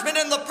encouragement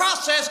in the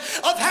process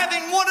of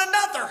having one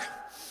another.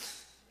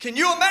 Can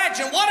you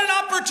imagine what an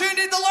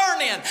opportunity to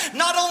learn in?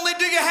 Not only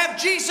do you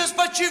have Jesus,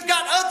 but you've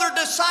got other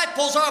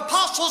disciples or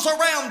apostles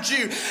around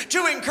you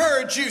to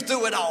encourage you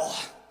through it all.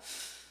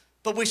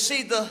 But we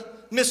see the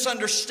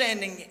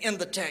misunderstanding in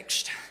the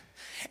text.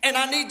 And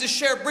I need to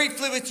share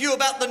briefly with you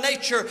about the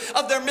nature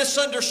of their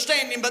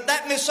misunderstanding. But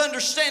that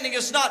misunderstanding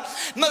is not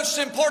the most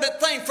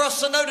important thing for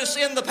us to notice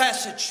in the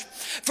passage.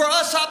 For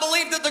us, I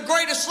believe that the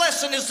greatest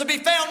lesson is to be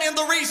found in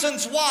the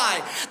reasons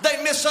why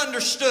they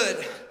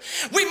misunderstood.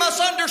 We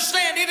must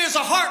understand it is a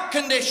heart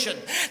condition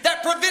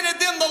that prevented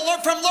them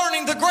from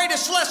learning the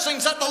greatest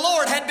lessons that the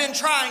Lord had been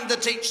trying to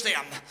teach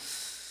them.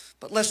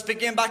 But let's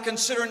begin by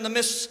considering the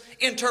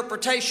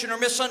misinterpretation or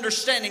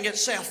misunderstanding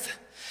itself.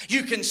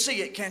 You can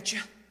see it, can't you?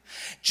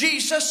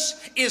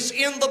 Jesus is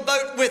in the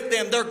boat with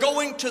them. They're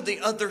going to the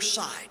other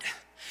side.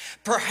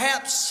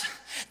 Perhaps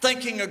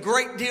thinking a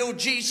great deal.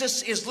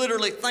 Jesus is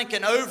literally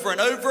thinking over and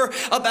over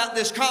about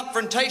this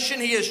confrontation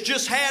he has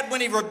just had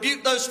when he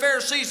rebuked those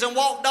Pharisees and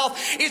walked off.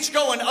 It's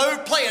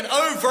playing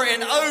over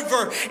and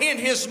over in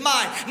his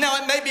mind.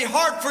 Now, it may be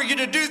hard for you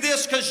to do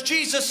this because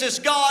Jesus is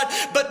God,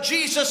 but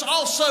Jesus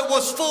also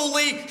was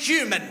fully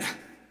human.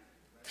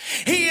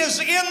 He is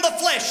in the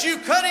flesh. You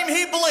cut him,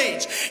 he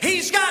bleeds.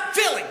 He's got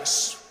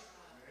feelings.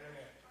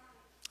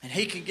 And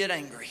he can get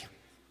angry.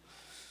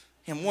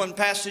 In one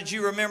passage,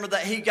 you remember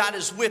that he got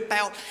his whip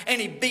out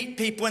and he beat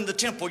people in the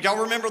temple.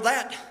 Y'all remember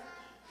that?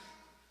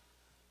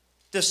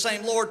 This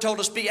same Lord told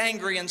us, be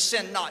angry and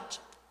sin not.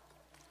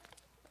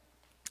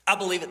 I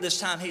believe at this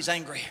time he's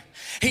angry.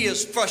 He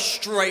is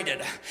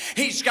frustrated.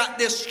 He's got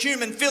this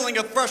human feeling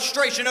of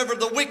frustration over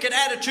the wicked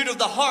attitude of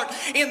the heart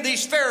in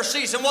these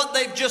Pharisees and what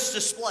they've just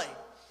displayed.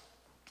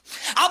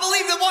 I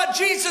believe that what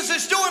Jesus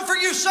is doing for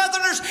you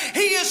Southerners,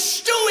 he is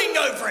stewing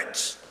over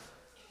it.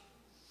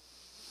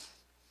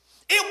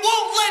 It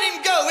won't let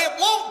him go. It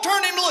won't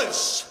turn him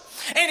loose.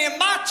 And in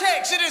my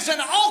text, it is an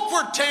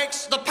awkward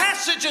text. The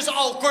passage is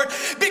awkward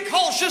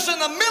because just in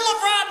the middle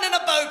of riding in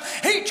a boat,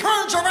 he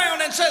turns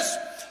around and says,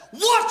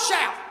 watch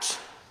out.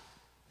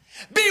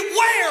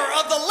 Beware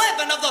of the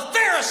leaven of the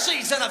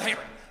Pharisees and of Herod.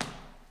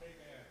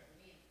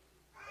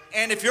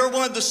 And if you're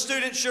one of the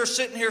students, you're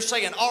sitting here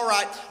saying, all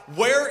right,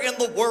 where in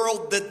the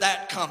world did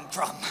that come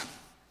from?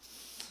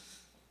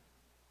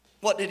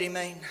 What did he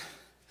mean?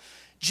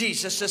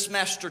 Jesus, this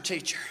master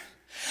teacher,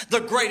 the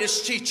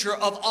greatest teacher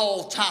of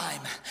all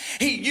time,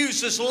 he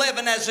uses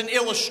leaven as an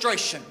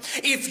illustration.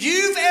 If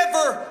you've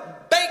ever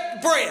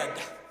baked bread,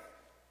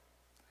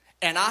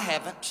 and I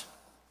haven't,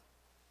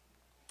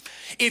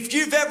 if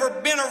you've ever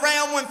been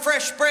around when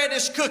fresh bread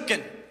is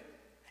cooking,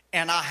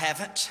 and I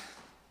haven't,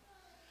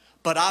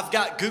 but I've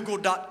got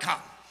Google.com.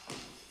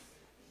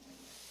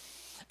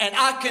 And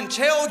I can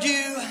tell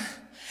you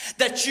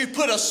that you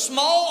put a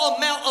small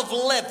amount of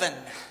leaven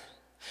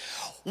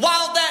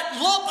while that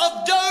lump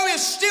of dough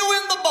is still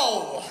in the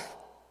bowl.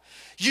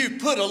 You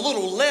put a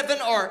little leaven,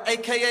 or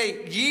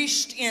AKA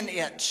yeast, in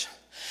it.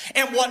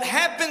 And what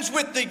happens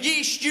with the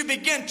yeast, you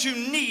begin to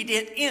knead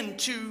it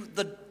into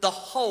the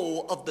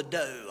whole of the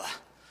dough.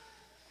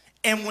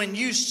 And when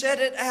you set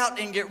it out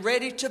and get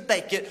ready to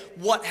bake it,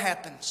 what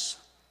happens?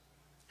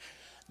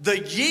 The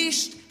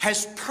yeast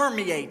has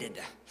permeated.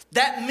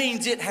 That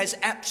means it has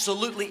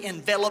absolutely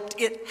enveloped.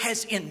 It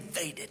has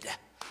invaded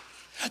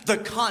the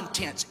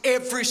contents,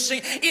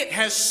 it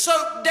has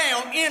soaked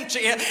down into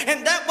it.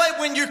 And that way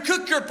when you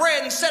cook your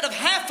bread, instead of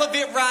half of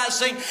it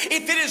rising,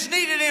 if it is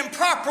kneaded in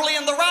properly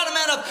and the right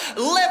amount of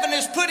leaven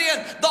is put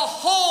in, the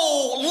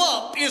whole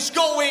lump is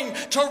going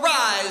to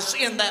rise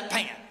in that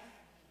pan.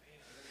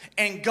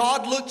 And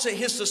God looked at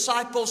his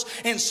disciples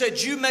and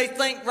said, you may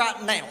think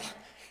right now,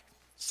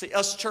 see,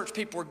 us church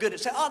people are good at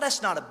saying, oh,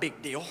 that's not a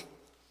big deal.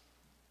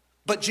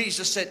 But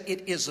Jesus said,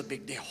 it is a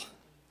big deal.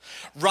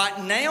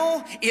 Right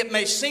now, it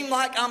may seem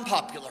like I'm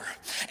popular.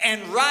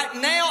 And right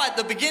now, at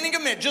the beginning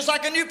of it, just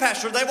like a new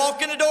pastor, they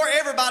walk in the door,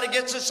 everybody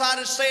gets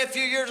excited, stay a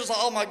few years, it's like,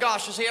 oh my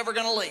gosh, is he ever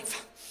going to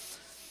leave?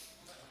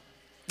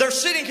 They're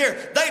sitting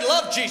here, they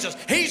love Jesus.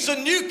 He's the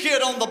new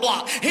kid on the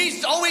block.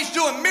 He's always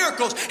doing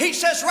miracles. He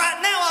says, right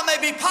now I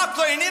may be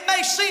popular, and it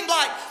may seem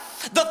like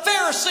the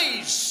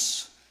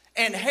Pharisees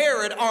and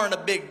Herod aren't a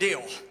big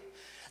deal.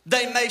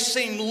 They may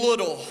seem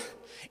little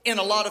in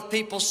a lot of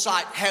people's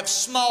sight, have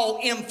small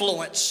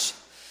influence.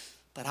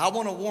 But I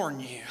want to warn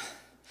you,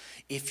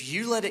 if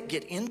you let it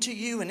get into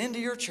you and into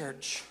your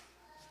church,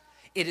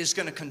 it is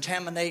going to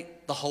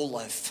contaminate the whole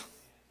loaf.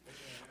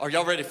 Are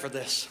y'all ready for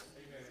this?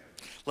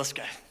 Let's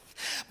go.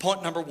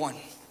 Point number one.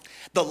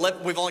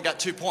 We've only got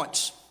 2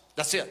 points.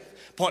 That's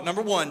it. Point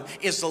number one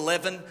is the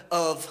leaven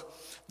of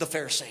the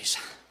Pharisees.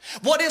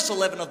 What is the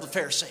leaven of the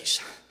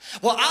Pharisees?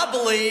 Well, I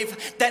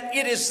believe that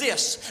it is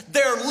this: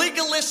 their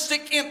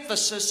legalistic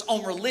emphasis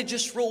on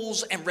religious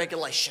rules and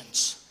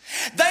regulations.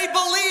 They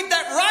believed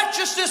that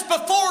righteousness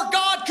before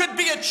God could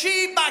be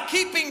achieved by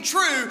keeping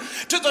true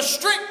to the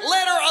strict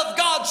letter of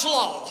God's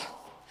law.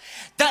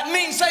 That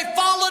means they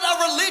followed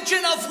a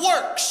religion of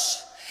works.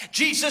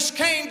 Jesus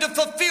came to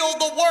fulfill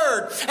the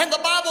word, and the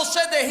Bible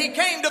said that he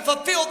came to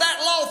fulfill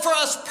that law for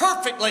us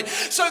perfectly,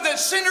 so that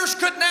sinners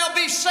could now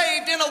be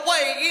saved in a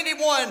way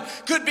anyone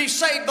could be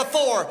saved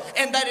before,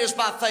 and that is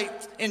by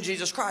faith in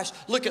Jesus Christ.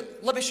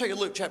 Let me show you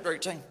Luke chapter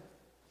 18.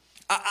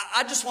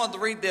 I just wanted to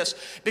read this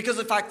because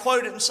if I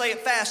quote it and say it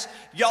fast,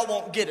 y'all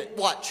won't get it.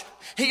 Watch.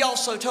 He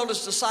also told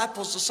his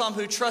disciples, to some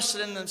who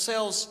trusted in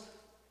themselves,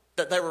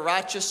 that they were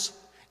righteous.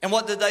 And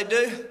what did they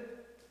do?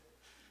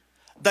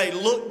 They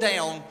looked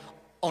down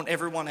on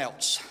everyone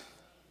else.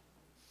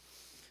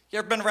 You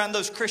ever been around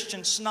those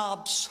Christian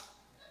snobs?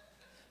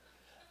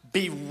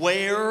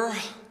 Beware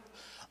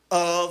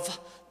of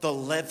the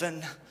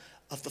leaven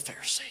of the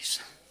Pharisees.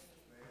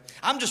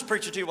 I'm just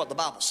preaching to you what the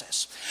Bible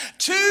says.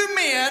 2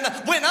 men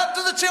went up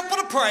to the temple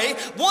to pray.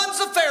 One's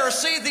a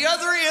Pharisee, the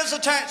other is a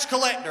tax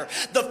collector.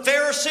 The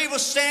Pharisee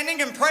was standing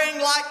and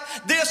praying like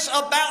this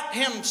about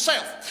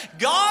himself.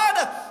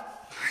 God,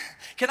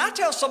 can I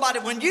tell somebody,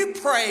 when you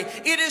pray,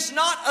 it is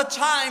not a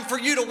time for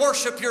you to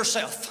worship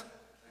yourself.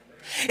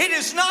 It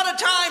is not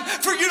a time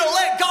for you to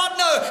let God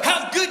know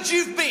how good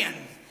you've been.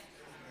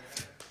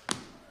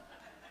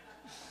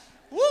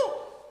 Woo!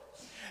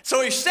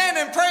 So he's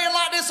standing praying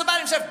like this about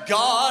himself.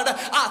 God,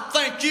 I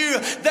thank you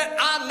that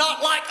I'm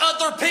not like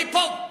other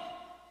people.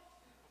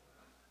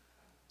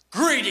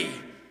 Greedy,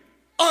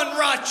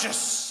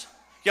 unrighteous.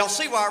 Y'all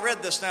see why I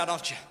read this now,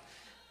 don't you?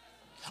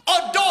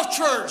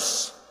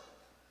 Adulterers.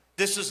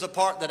 This is the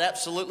part that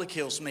absolutely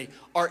kills me.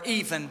 Or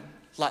even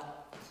like,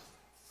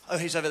 oh,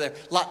 he's over there,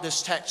 like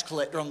this tax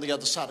collector on the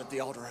other side of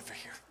the altar over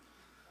here.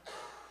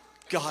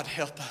 God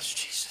help us,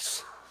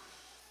 Jesus.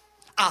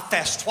 I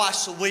fast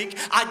twice a week.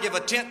 I give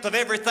 1/10 of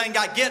everything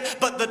I get.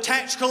 But the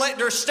tax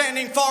collector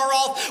standing far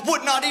off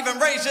would not even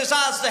raise his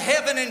eyes to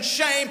heaven in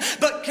shame,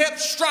 but kept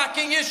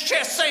striking his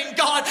chest saying,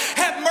 God,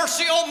 have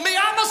mercy on me.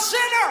 I'm a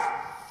sinner.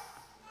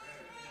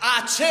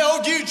 I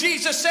tell you,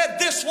 Jesus said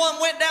this one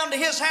went down to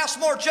his house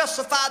more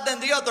justified than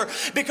the other,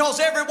 because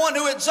everyone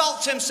who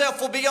exalts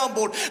himself will be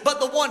humbled, but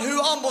the one who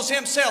humbles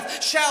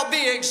himself shall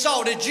be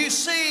exalted. You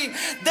see,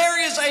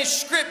 there is a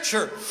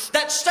scripture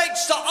that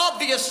states the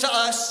obvious to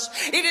us.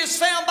 It is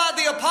found by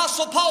the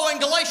Apostle Paul in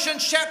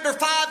Galatians chapter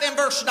 5 and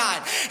verse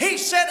 9. He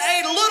said,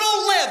 a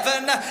little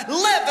leaven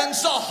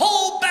leavens the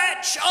whole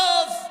batch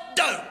of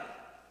dough.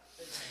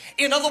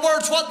 In other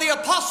words, what the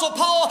Apostle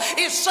Paul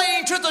is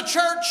saying to the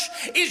church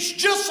is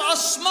just a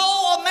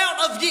small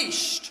amount of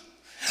yeast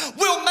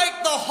will make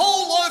the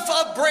whole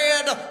loaf of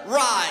bread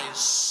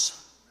rise.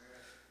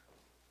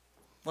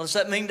 What does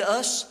that mean to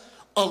us?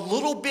 A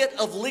little bit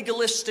of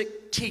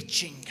legalistic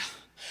teaching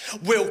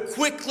will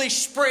quickly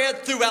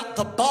spread throughout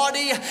the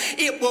body.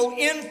 It will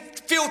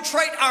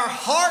infiltrate our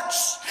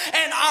hearts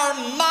and our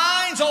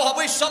minds. Oh, I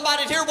wish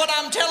somebody'd hear what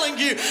I'm telling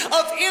you.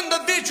 Of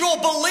individual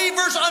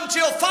believers,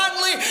 until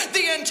finally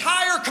the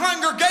entire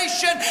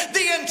congregation,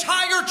 the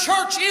entire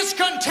church is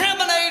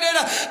contaminated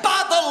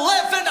by the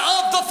leaven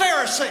of the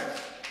Pharisee.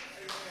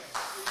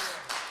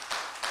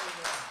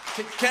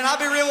 Can I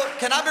be real?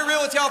 Can I be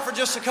real with y'all for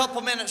just a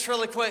couple minutes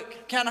really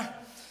quick? Can I?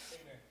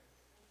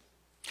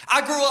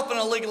 I grew up in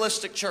a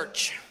legalistic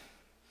church.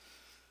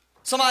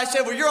 Somebody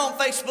said, well, you're on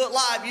Facebook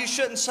Live. You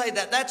shouldn't say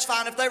that. That's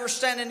fine. If they were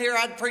standing here,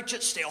 I'd preach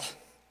it still.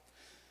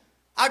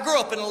 I grew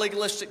up in a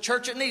legalistic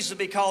church. It needs to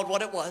be called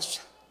what it was.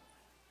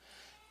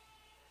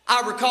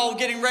 I recall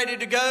getting ready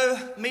to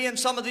go, me and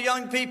some of the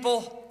young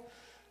people,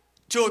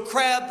 to a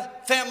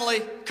Crab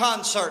family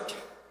concert.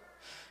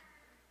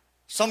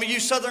 Some of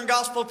you Southern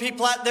gospel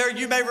people out there,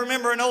 you may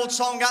remember an old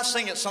song. I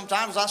sing it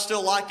sometimes. I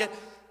still like it.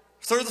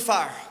 Through the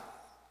fire.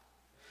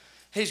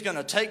 He's going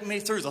to take me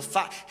through the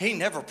fire. He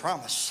never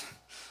promised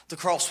the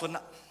cross would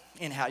not.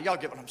 Anyhow, y'all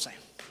get what I'm saying.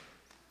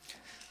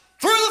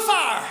 Through the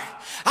fire.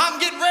 I'm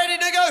getting ready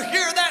to go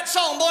hear that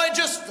song. Boy, it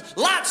just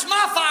lights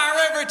my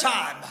fire every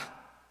time.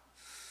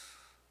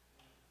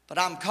 But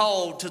I'm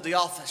called to the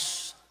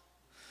office,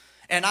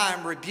 and I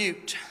am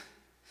rebuked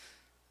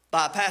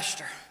by a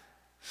pastor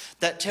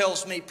that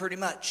tells me pretty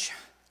much,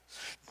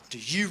 do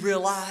you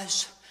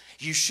realize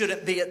you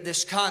shouldn't be at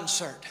this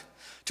concert?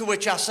 To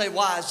which I say,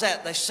 why is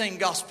that? They sing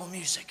gospel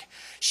music.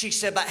 She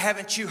said, but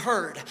haven't you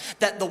heard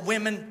that the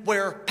women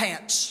wear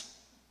pants?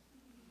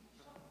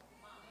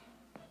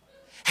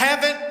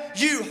 Haven't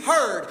you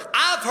heard?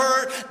 I've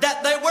heard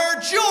that they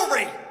wear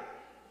jewelry.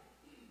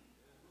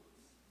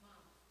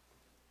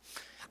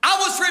 I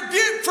was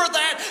rebuked for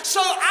that,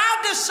 so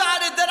I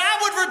decided that I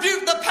would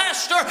rebuke the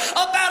pastor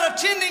about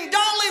attending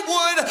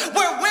Dollywood,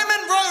 where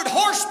women rode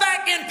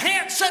horseback in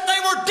pants that they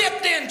were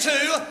dipped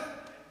into.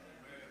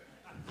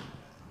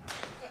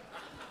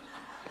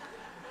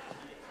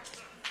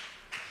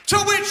 To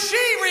which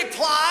she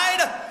replied,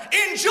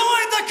 enjoy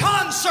the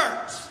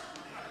concert.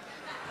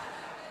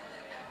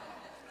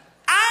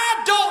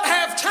 I don't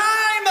have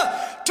time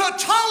to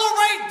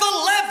tolerate the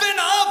leaven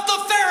of the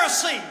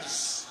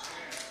Pharisees.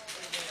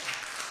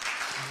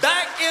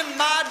 Back in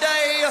my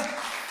day,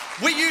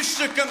 we used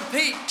to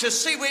compete to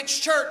see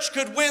which church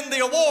could win the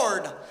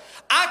award.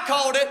 I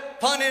called it,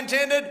 pun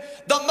intended,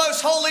 the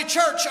Most Holy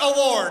Church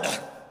Award.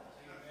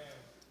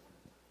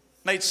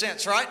 Made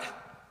sense, right?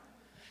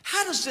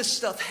 How does this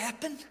stuff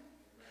happen?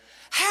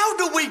 How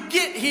do we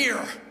get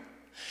here?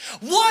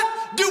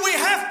 What do we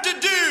have to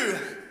do?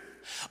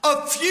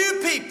 A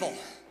few people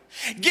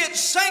get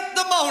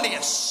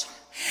sanctimonious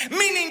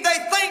meaning they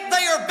think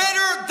they are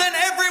better than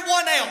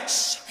everyone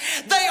else.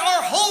 They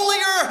are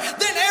holier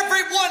than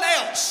everyone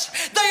else.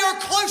 They are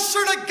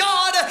closer to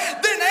God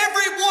than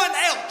everyone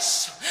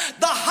else.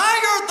 The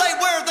higher they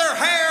wear their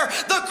hair,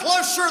 the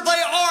closer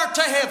they are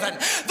to heaven.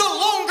 The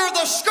longer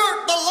the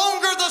skirt, the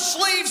longer the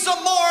sleeves, the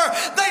more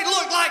they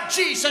look like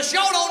Jesus.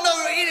 Y'all don't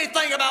know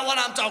anything about what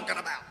I'm talking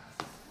about.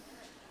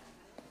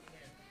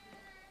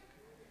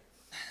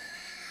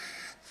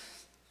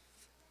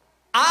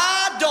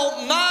 I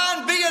don't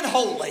mind being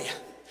holy.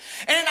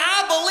 And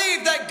I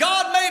believe that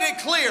God made it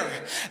clear.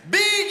 Be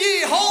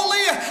ye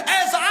holy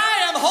as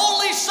I am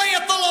holy,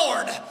 saith the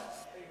Lord.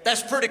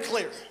 That's pretty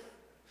clear.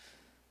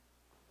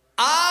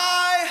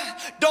 I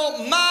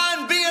don't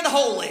mind being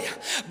holy,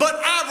 but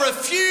I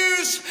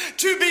refuse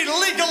to be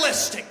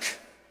legalistic.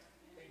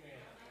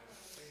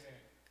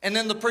 And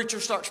then the preacher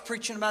starts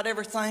preaching about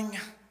everything.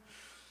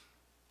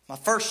 My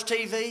first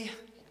TV.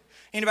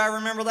 Anybody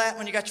remember that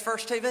when you got your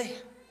first TV?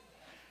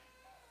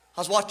 I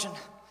was watching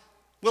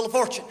Wheel of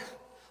Fortune.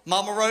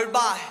 Mama rode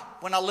by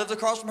when I lived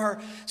across from her.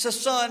 Says,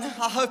 son,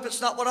 I hope it's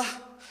not what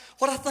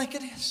I think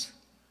it is.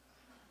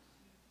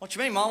 What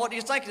you mean, Mom? What do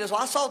you think it is? Well,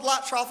 I saw the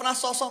lights off and I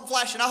saw something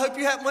flashing. I hope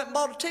you haven't went and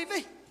bought a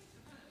TV.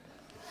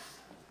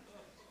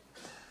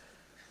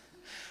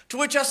 To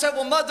which I said,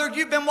 well, Mother,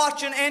 you've been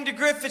watching Andy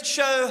Griffith's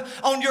show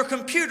on your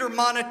computer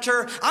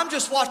monitor. I'm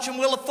just watching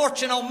Wheel of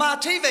Fortune on my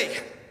TV.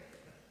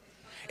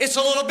 It's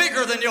a little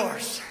bigger than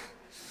yours.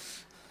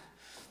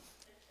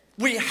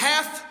 We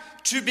have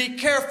to be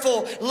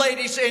careful,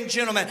 ladies and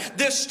gentlemen.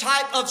 This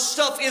type of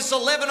stuff is the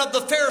leaven of the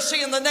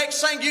Pharisee, and the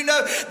next thing you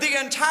know, the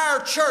entire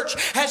church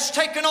has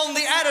taken on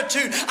the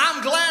attitude,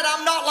 I'm glad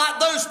I'm not like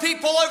those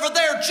people over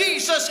there.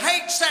 Jesus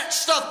hates that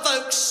stuff,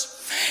 folks.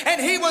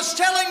 And he was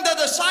telling the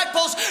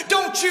disciples,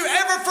 don't you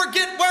ever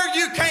forget where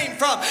you came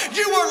from.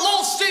 You were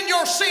lost in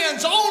your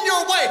sins, on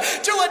your way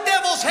to a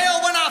devil's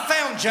hell when I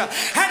found you.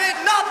 Had it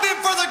not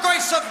been for the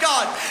grace of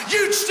God,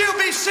 you'd still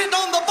be sitting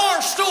on the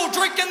bar stool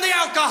drinking the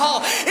alcohol.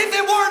 If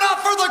it were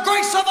not for the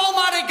grace of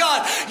Almighty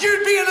God,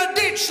 you'd be in a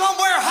ditch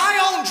somewhere high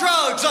on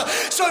drugs.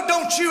 So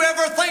don't you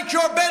ever think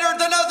you're better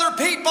than other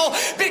people,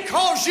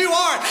 because you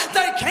aren't.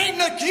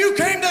 You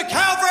came to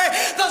Calvary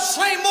the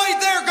same way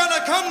they're going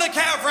to come to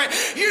Calvary.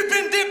 You've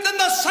been dipped in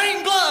the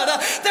same blood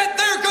that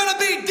they're going to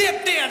be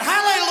dipped in.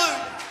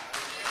 Hallelujah.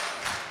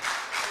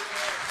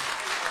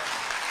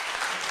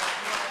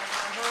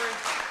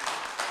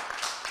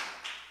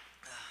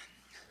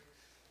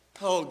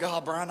 Oh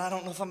God, Brian, I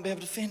don't know if I'm going to be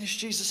able to finish.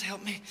 Jesus,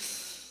 help me.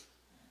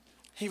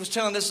 He was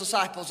telling his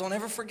disciples, don't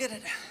ever forget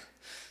it.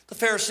 The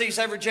Pharisees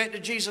have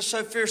rejected Jesus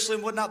so fiercely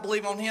and would not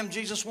believe on him.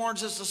 Jesus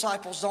warns his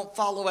disciples, don't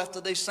follow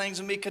after these things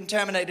and be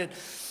contaminated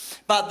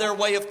by their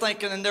way of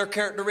thinking and their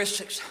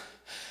characteristics.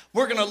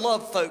 We're going to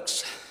love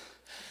folks.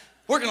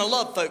 We're going to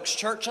love folks,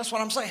 church. That's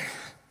what I'm saying.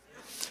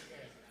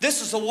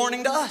 This is a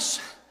warning to us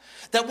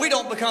that we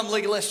don't become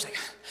legalistic.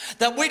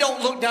 That we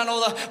don't look down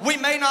on we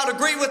may not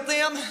agree with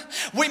them.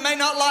 We may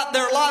not like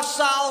their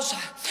lifestyles.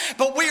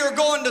 But we are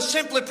going to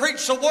simply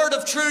preach the word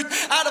of truth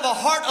out of a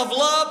heart of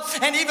love.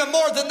 And even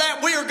more than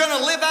that, we are going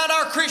to live out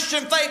our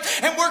Christian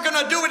faith. And we're going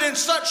to do it in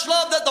such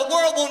love that the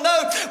world will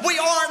know we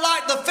aren't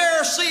like the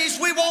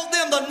Pharisees. We want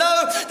them to know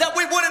that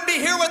we wouldn't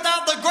be here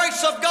without the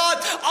grace of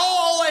God.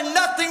 All and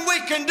nothing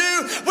we can do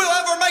will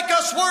ever make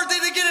us worthy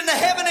to get into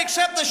heaven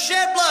except the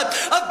shed blood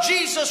of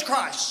Jesus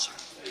Christ.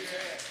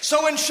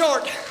 So in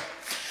short,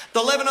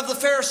 the leaven of the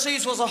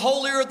Pharisees was a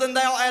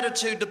holier-than-thou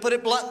attitude. To put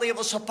it bluntly, it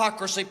was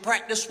hypocrisy.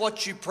 Practice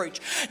what you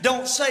preach.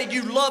 Don't say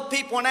you love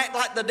people and act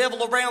like the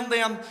devil around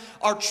them,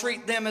 or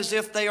treat them as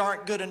if they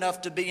aren't good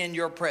enough to be in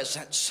your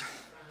presence.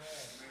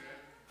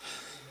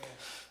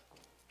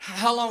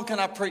 How long can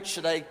I preach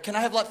today? Can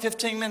I have like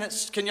 15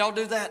 minutes? Can y'all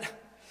do that?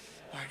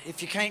 All right,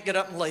 if you can't, get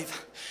up and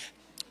leave.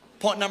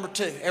 Point number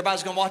 2.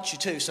 Everybody's going to watch you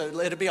too, so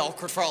it'll be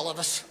awkward for all of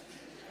us.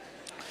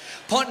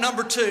 Point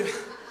number 2.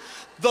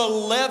 The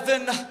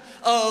leaven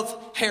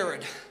of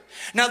Herod.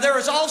 Now there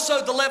is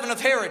also the leaven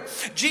of Herod.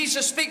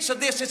 Jesus speaks of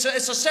this. It's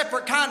a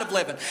separate kind of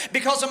leaven.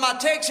 Because in my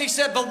text he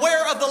said,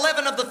 beware of the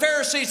leaven of the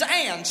Pharisees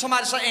and,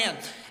 somebody say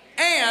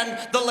and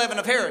the leaven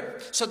of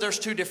Herod. So there's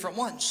 2 different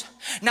ones.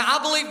 Now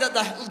I believe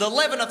that the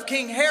leaven of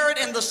King Herod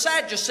and the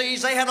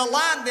Sadducees, they had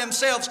aligned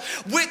themselves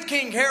with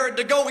King Herod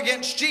to go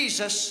against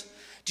Jesus.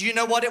 Do you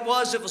know what it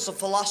was? It was the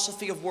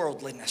philosophy of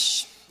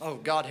worldliness. Oh,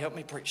 God, help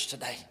me preach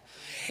today.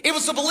 It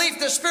was the belief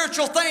that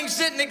spiritual things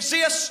didn't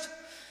exist.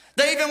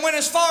 They even went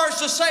as far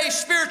as to say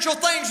spiritual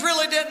things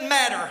really didn't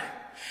matter.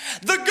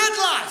 The good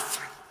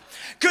life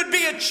could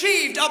be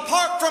achieved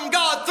apart from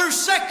God through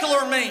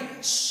secular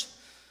means.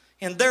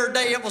 In their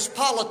day, it was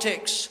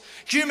politics,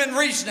 human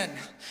reasoning.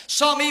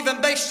 Some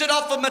even based it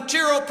off of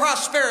material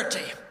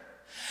prosperity.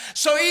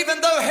 So even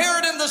though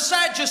Herod and the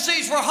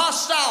Sadducees were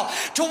hostile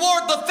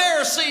toward the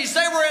Pharisees,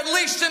 they were at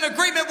least in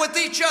agreement with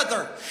each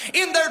other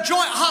in their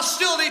joint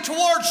hostility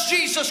towards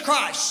Jesus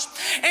Christ.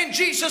 And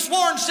Jesus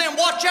warns them,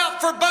 watch out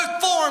for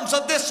both forms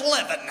of this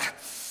leaven.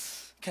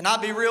 Can I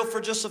be real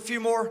for just a few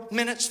more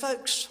minutes,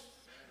 folks?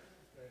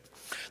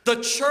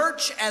 The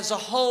church as a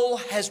whole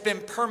has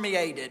been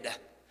permeated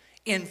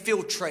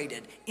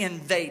infiltrated,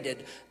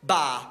 invaded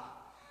by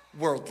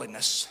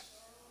worldliness.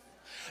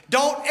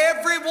 Don't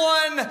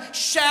everyone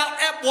shout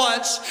at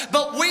once,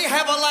 but we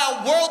have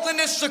allowed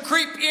worldliness to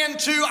creep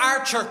into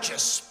our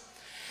churches.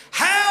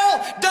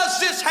 How does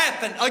this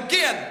happen?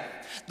 Again,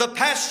 the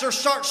pastor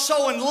starts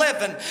sowing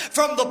leaven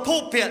from the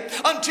pulpit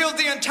until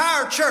the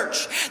entire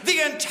church, the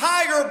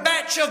entire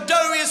batch of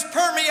dough is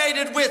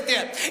permeated with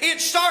it.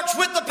 It starts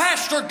with the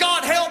pastor,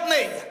 God help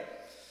me.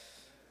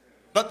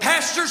 But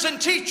pastors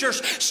and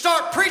teachers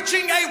start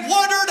preaching a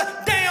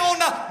watered down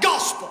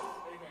gospel.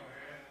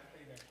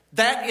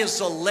 That is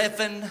the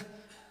leaven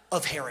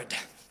of Herod.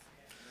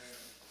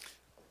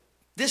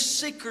 This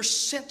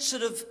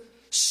seeker-sensitive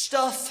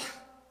stuff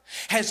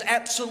has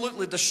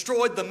absolutely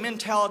destroyed the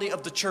mentality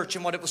of the church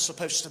and what it was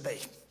supposed to be.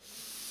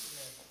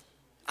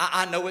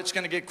 I know it's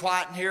going to get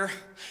quiet in here.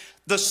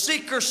 The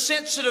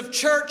seeker-sensitive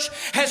church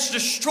has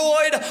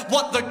destroyed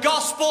what the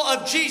gospel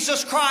of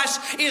Jesus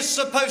Christ is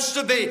supposed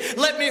to be.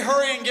 Let me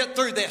hurry and get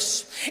through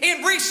this.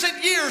 In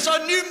recent years,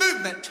 a new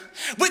movement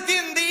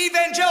within the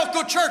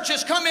evangelical church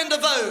has come into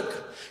vogue,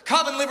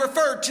 commonly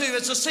referred to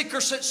as the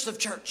seeker-sensitive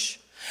church.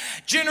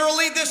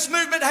 Generally, this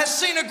movement has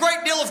seen a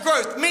great deal of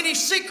growth. Many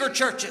seeker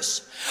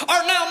churches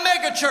are now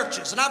mega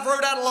churches, and I've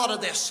wrote out a lot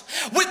of this,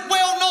 with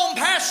well-known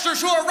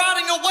pastors who are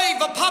riding a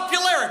wave of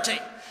popularity.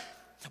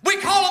 We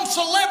call them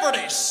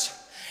celebrities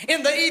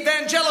in the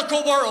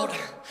evangelical world.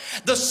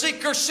 The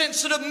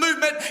seeker-sensitive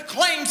movement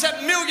claims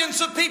that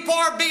millions of people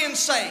are being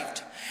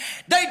saved.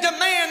 They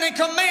demand and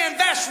command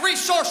vast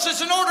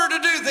resources in order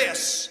to do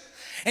this.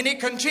 And it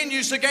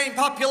continues to gain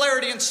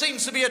popularity and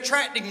seems to be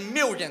attracting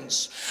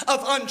millions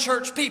of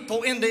unchurched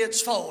people into its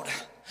fold.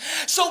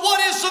 So what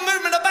is the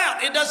movement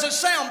about? It doesn't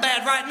sound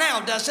bad right now,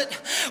 does it?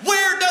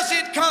 Where does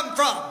it come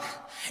from?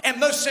 And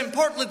most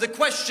importantly, the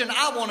question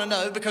I want to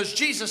know, because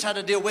Jesus had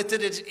to deal with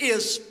it,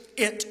 is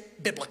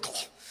it biblical?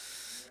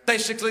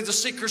 Basically, the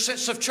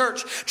seeker-sensitive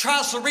church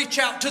tries to reach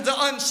out to the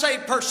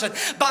unsaved person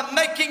by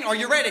making, are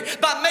you ready?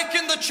 By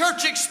making the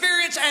church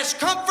experience as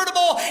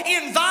comfortable,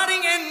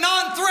 inviting, and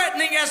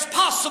non-threatening as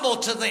possible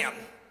to them.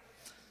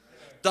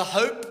 The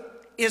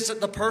hope is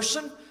that the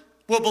person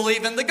will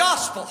believe in the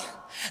gospel.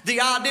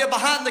 The idea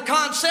behind the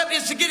concept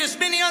is to get as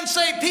many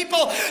unsaved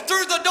people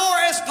through the door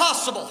as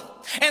possible.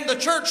 And the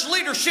church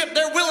leadership,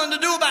 they're willing to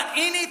do about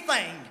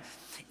anything,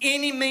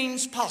 any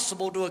means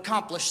possible to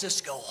accomplish this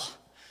goal.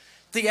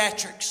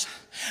 Theatrics,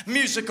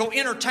 musical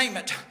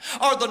entertainment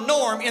are the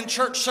norm in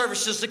church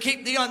services to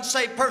keep the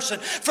unsaved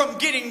person from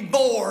getting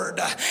bored,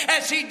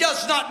 as he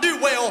does not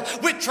do well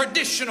with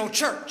traditional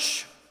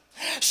church.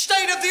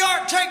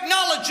 State-of-the-art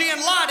technology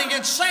and lighting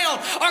and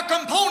sound are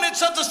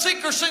components of the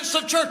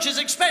seeker-sensitive churches,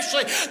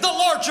 especially the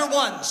larger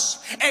ones.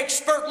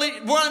 Expertly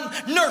run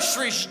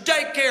nurseries,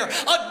 daycare,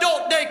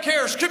 adult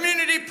daycares,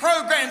 community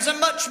programs, and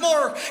much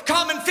more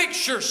common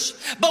fixtures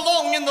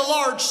belong in the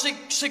large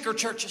seeker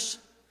churches.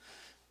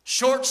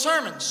 Short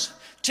sermons.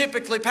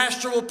 Typically,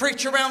 pastor will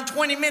preach around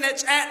 20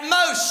 minutes at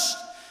most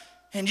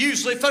and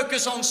usually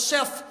focus on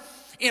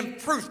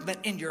self-improvement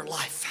in your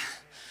life.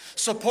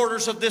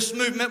 Supporters of this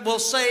movement will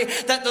say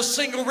that the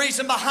single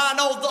reason behind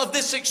all of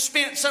this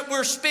expense that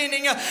we're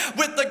spending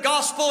with the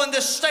gospel and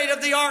this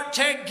state-of-the-art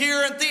tech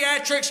gear and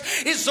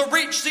theatrics is to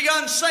reach the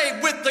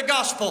unsaved with the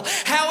gospel.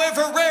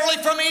 However,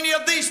 rarely from any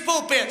of these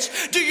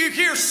pulpits do you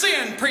hear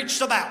sin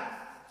preached about.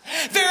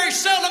 Very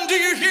seldom do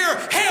you hear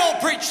hell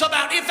preached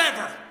about, if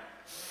ever.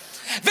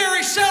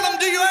 Very seldom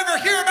do you ever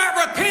hear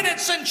about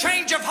repentance and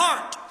change of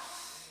heart.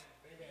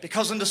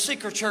 Because in the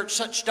seeker church,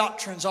 such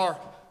doctrines are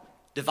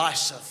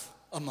divisive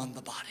among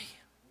the body.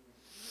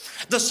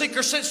 The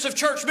seeker-sensitive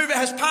church movement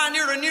has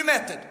pioneered a new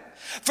method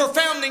for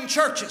founding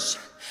churches.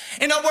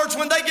 In other words,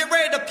 when they get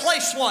ready to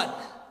place one,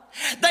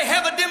 they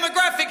have a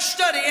demographic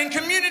study and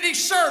community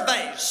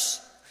surveys.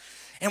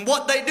 And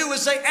what they do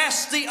is they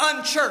ask the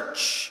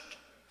unchurched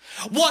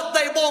what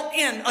they want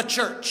in a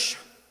church.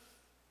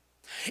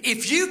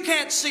 If you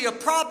can't see a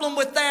problem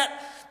with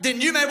that,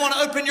 then you may want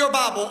to open your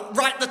Bible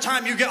right the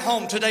time you get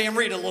home today and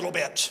read a little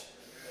bit.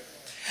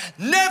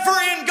 Never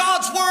in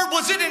God's word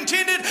was it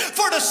intended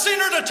for the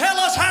sinner to tell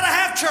us how to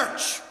have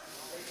church.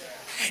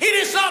 It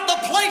is not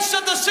the place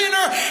of the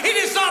sinner. It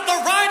is not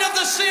the right of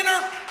the sinner.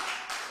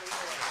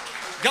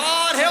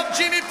 God help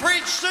Jimmy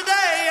preach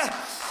today.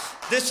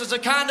 This is a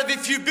kind of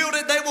if you build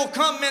it, they will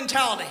come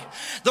mentality.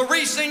 The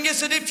reasoning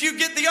is that if you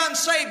get the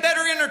unsaved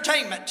better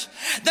entertainment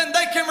than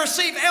they can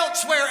receive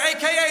elsewhere,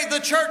 aka the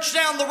church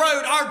down the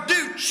road, or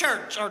do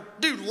church, or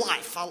do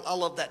life, I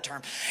love that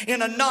term,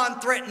 in a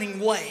non-threatening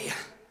way,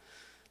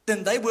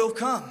 then they will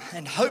come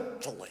and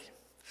hopefully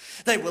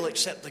they will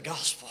accept the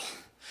gospel.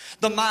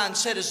 The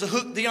mindset is to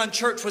hook the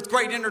unchurched with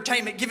great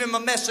entertainment, give him a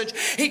message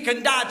he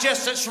can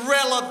digest that's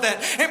relevant,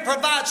 and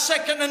provide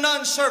second and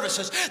none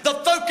services.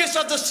 The focus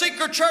of the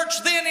seeker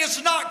church then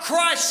is not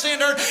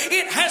Christ-centered.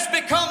 It has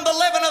become the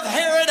leaven of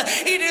Herod.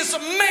 It is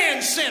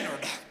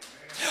man-centered,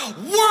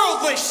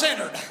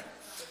 worldly-centered.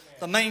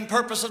 The main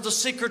purpose of the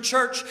seeker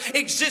church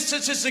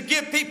existence is to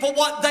give people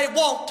what they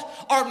want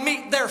or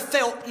meet their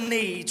felt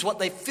needs, what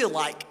they feel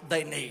like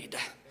they need.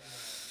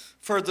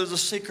 Further, the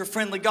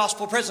seeker-friendly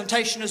gospel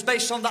presentation is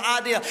based on the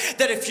idea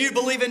that if you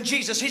believe in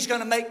Jesus, He's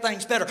going to make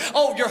things better.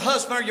 Oh, your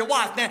husband or your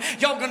wife, man,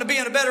 y'all going to be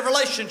in a better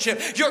relationship.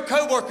 Your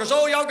co-workers,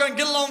 oh, y'all going to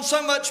get along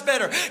so much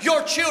better.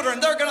 Your children,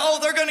 they're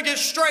going to get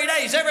straight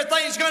A's.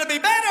 Everything's going to be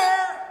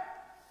better.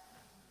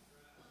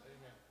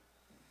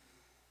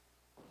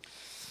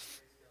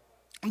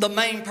 The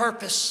main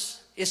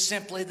purpose is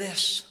simply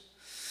this.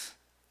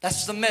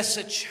 That's the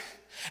message.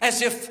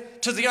 As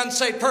if to the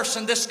unsaved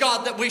person, this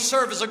God that we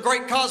serve is a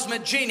great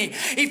cosmic genie.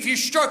 If you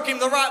stroke Him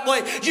the right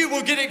way, you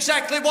will get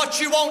exactly what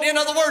you want. In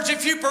other words,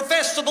 if you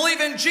profess to believe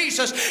in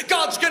Jesus,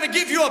 God's going to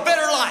give you a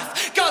better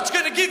life. God's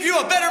going to give you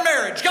a better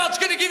marriage. God's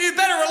going to give you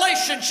better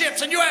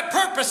relationships, and you have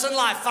purpose in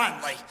life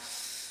finally.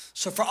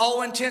 So for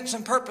all intents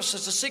and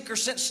purposes, the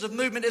seeker-sensitive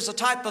movement is a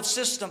type of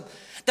system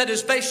that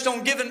is based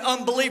on giving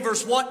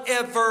unbelievers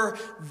whatever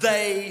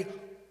they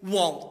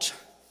want,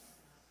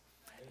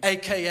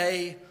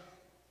 a.k.a.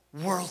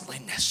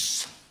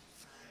 worldliness,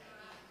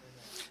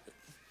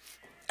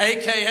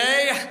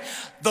 a.k.a.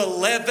 the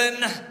leaven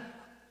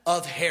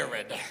of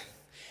Herod.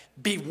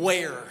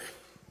 Beware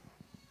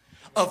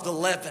of the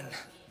leaven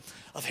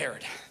of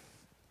Herod.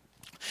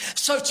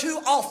 So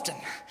too often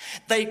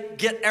they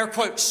get, air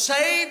quotes,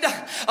 saved,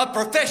 a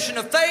profession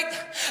of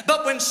faith,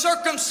 but when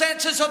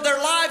circumstances of their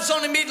lives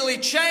don't immediately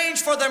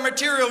change for their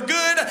material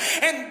good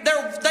and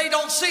they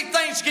don't see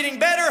things getting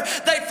better,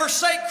 they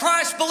forsake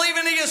Christ,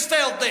 believing He has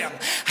failed them.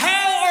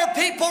 How are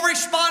people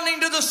responding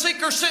to the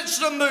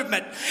seeker-sensitive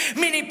movement?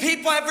 Many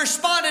people have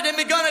responded and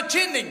begun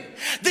attending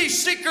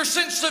these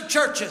seeker-sensitive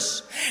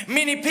churches.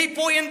 Many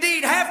people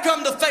indeed have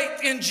come to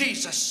faith in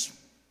Jesus.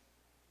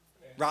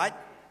 Right?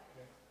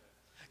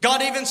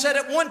 God even said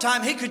at one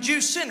time He could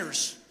use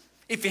sinners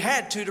if He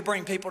had to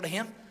bring people to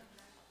Him.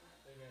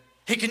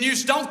 He can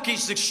use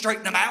donkeys to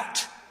straighten them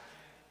out.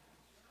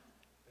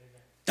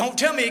 Don't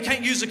tell me He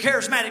can't use a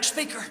charismatic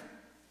speaker.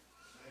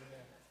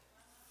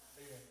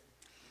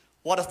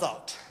 What a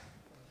thought.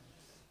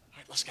 All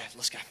right, let's go.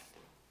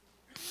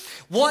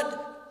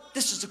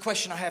 This is the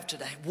question I have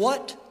today.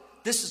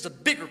 This is the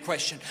bigger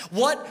question.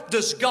 What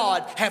does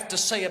God have to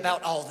say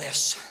about all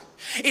this?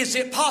 Is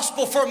it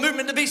possible for a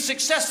movement to be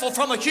successful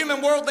from a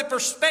human worldly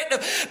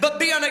perspective but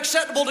be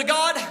unacceptable to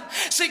God?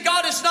 See,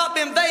 God has not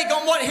been vague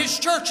on what His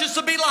church is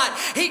to be like.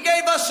 He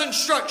gave us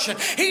instruction.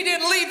 He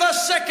didn't leave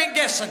us second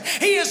guessing.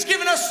 He has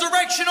given us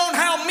direction on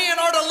how men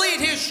are to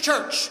lead His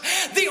church.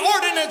 The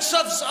ordinance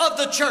of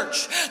the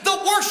church. The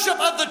worship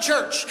of the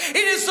church. It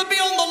is to be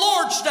on the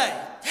Lord's day.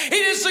 It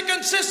is to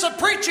consist of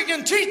preaching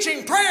and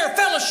teaching, prayer,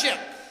 fellowship.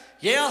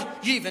 Yeah,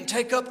 you even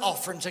take up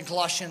offerings in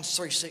Colossians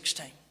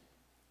 3:16.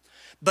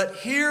 But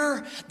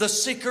here, the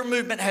seeker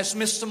movement has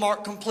missed the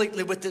mark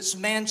completely with its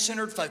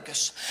man-centered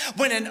focus.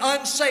 When an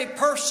unsaved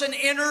person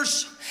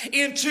enters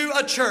into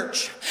a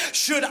church,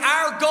 should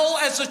our goal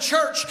as a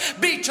church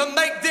be to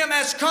make them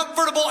as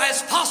comfortable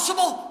as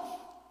possible?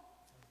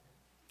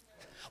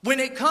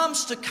 When it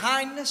comes to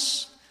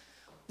kindness,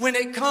 when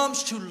it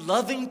comes to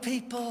loving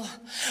people,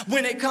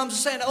 when it comes to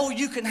saying, oh,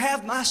 you can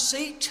have my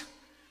seat.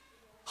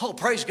 Oh,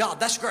 praise God,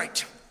 that's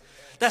great.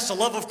 That's the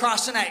love of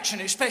Christ in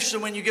action,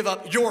 especially when you give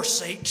up your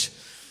seat.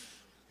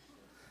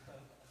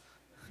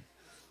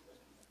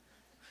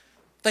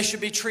 They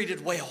should be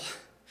treated well.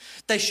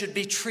 They should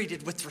be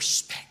treated with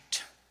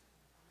respect.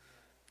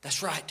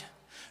 That's right.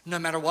 No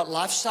matter what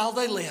lifestyle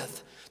they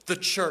live, the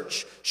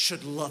church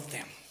should love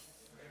them.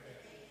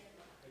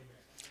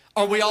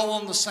 Are we all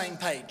on the same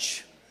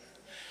page?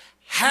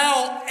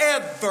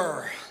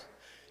 However,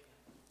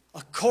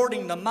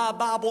 according to my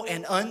Bible,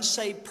 an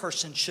unsaved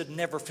person should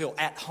never feel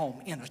at home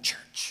in a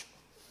church.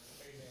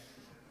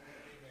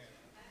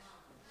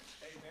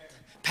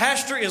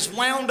 Pastor is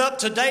wound up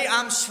today.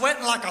 I'm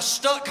sweating like a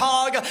stuck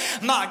hog.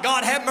 My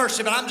God, have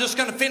mercy, but I'm just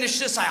going to finish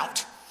this out.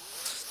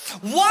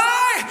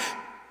 Why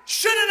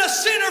shouldn't a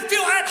sinner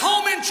feel at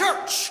home in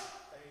church?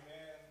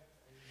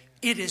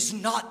 It is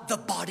not the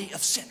body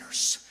of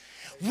sinners.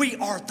 We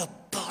are the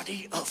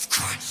body of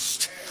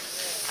Christ.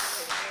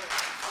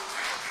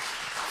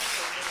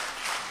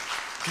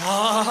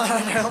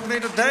 God help me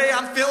today.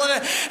 I'm feeling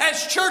it.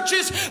 As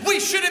churches, we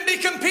shouldn't be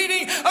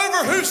competing over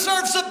who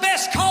serves the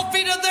best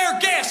coffee to their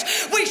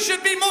guests. We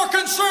should be more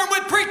concerned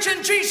with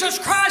preaching Jesus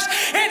Christ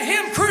and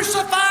Him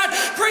crucified,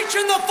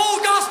 preaching the full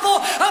gospel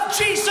of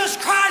Jesus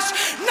Christ,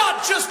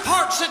 not just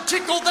parts that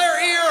tickle their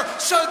ear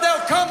so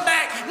they'll come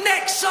back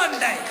next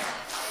Sunday.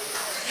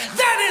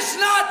 That is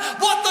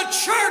not what the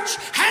church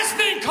has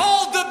been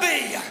called to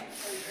be.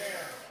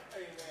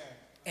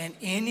 And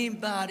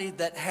anybody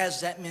that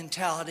has that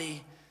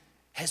mentality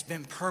has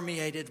been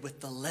permeated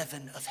with the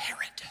leaven of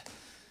Herod.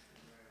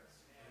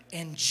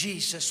 And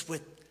Jesus,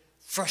 with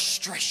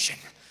frustration,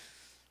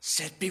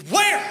 said,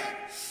 beware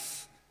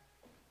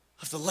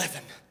of the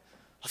leaven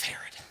of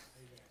Herod.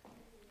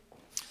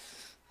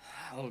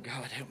 Oh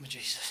God, help me,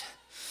 Jesus.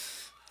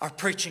 Our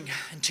preaching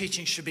and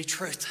teaching should be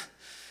truth.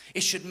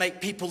 It should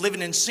make people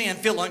living in sin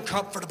feel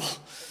uncomfortable.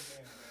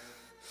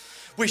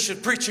 We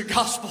should preach a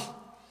gospel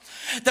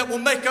that will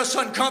make us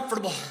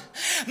uncomfortable,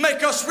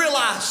 make us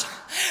realize,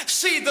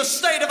 see the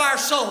state of our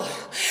soul,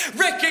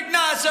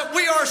 Recognize that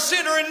we are a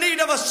sinner in need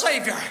of a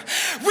Savior.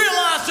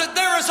 Realize that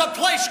there is a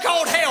place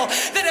called hell,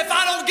 that if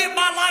I don't get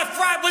my life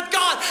right with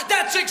God,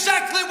 that's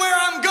exactly where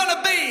I'm going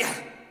to be.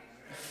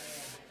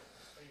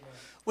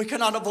 We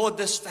cannot avoid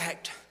this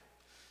fact.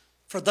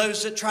 For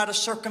those that try to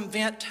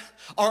circumvent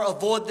or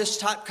avoid this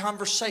type of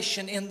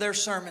conversation in their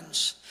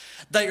sermons,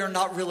 they are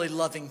not really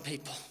loving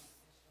people.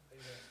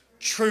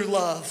 True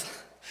love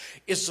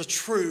is the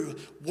true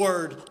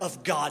word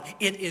of God.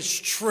 It is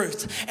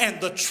truth,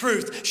 and the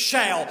truth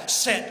shall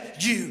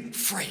set you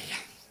free.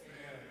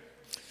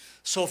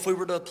 So if we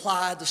were to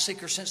apply the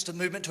seeker-sensitive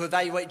movement to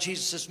evaluate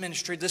Jesus'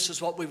 ministry, this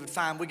is what we would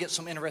find. We get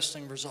some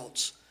interesting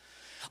results.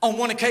 On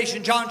one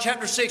occasion, John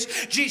chapter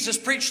 6, Jesus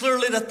preached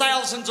literally to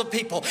thousands of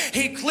people.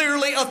 He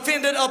clearly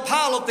offended a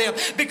pile of them,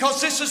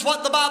 because this is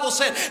what the Bible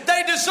said.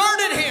 They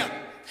deserted him.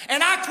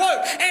 And I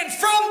quote, "And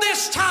from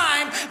this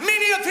time,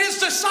 many of his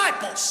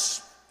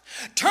disciples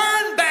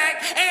turned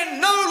back and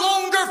no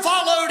longer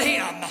followed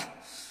him."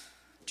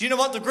 Do you know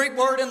what the Greek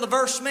word in the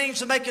verse means,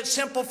 to make it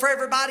simple for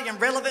everybody and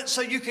relevant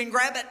so you can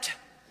grab it?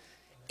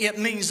 It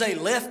means they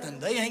left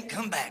and they ain't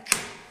come back.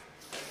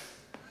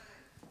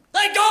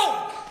 They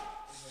gone.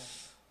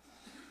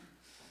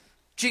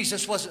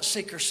 Jesus wasn't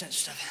seeker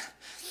sensitive.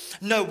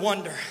 No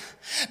wonder.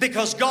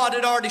 Because God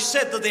had already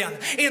said to them,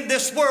 in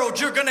this world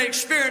you're going to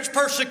experience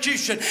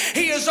persecution.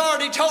 He has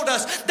already told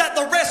us that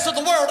the rest of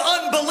the world,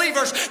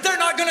 unbelievers, they're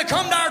not going to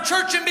come to our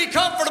church and be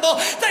comfortable.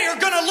 They are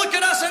going to look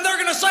at us and they're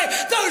going to say,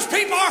 those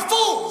people are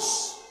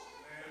fools.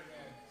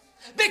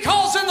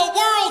 Because in the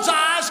world's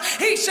eyes,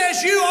 he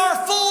says, you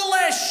are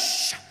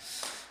foolish.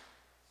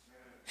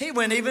 He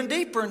went even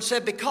deeper and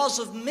said, because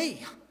of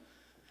me,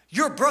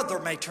 your brother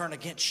may turn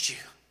against you.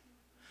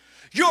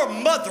 Your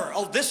mother,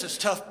 oh, this is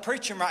tough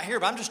preaching right here,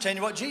 but I'm just telling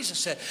you what Jesus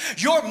said.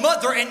 Your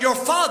mother and your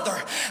father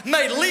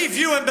may leave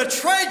you and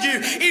betray you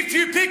if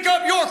you pick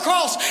up your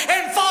cross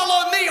and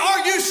follow me.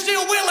 Are you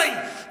still willing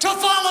to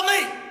follow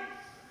me?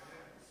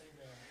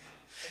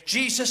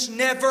 Jesus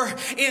never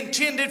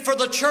intended for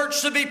the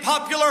church to be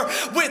popular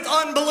with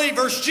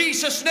unbelievers.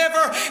 Jesus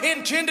never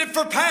intended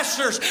for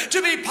pastors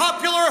to be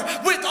popular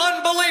with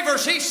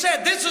unbelievers. He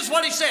said, this is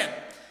what he said.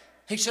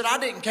 He said, I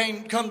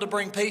didn't come to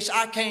bring peace.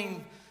 I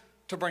came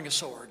to bring a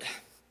sword.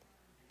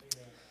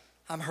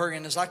 I'm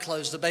hurrying as I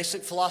close. The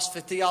basic philosophy,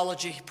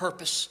 theology,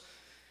 purpose,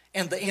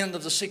 and the end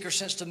of the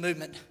seeker-sensitive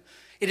movement.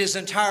 It is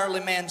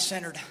entirely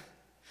man-centered.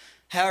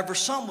 However,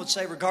 some would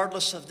say,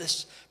 regardless of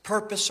this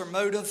purpose or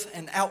motive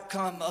and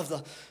outcome of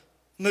the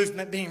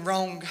movement being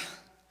wrong,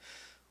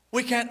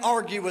 we can't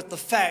argue with the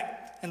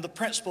fact and the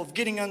principle of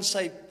getting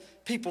unsaved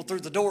people through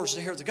the doors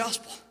to hear the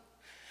gospel.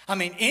 I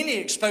mean, any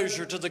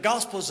exposure to the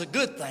gospel is a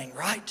good thing,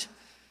 right?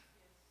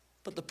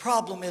 But the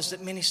problem is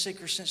that many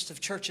seeker-sensitive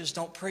churches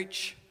don't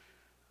preach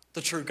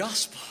the true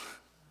gospel.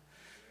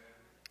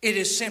 It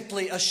is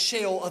simply a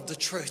shell of the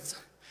truth.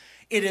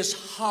 It is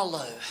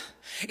hollow.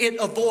 It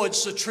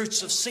avoids the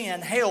truths of sin,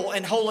 hell,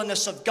 and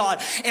holiness of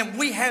God. And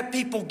we have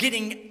people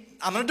getting,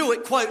 I'm going to do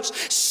it,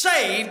 quotes,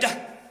 saved.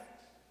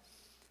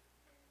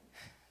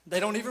 They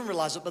don't even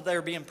realize it, but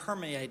they're being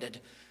permeated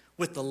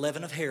with the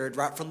leaven of Herod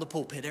right from the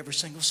pulpit every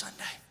single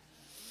Sunday.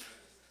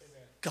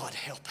 God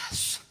help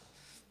us.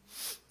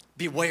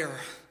 Beware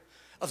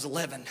of the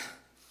leaven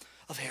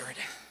of Herod.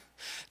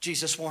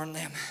 Jesus warned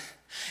them.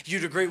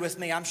 You'd agree with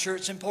me, I'm sure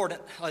it's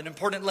important, an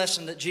important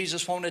lesson that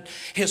Jesus wanted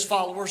his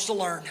followers to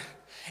learn.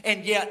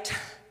 And yet,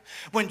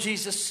 when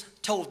Jesus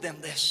told them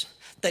this,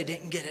 they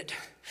didn't get it.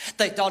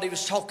 They thought he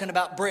was talking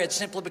about bread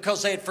simply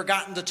because they had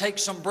forgotten to take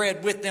some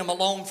bread with them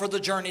along for the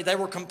journey. They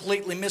were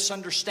completely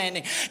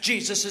misunderstanding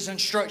Jesus'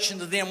 instruction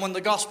to them. When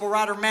the gospel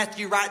writer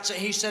Matthew writes it,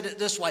 he said it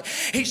this way.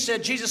 He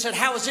said, Jesus said,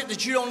 how is it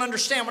that you don't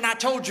understand when I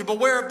told you,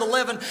 beware of the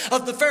leaven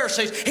of the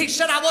Pharisees? He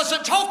said, I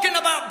wasn't talking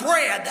about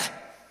bread.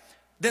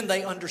 Then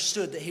they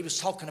understood that he was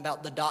talking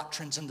about the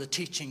doctrines and the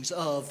teachings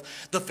of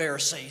the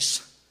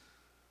Pharisees.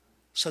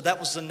 So that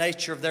was the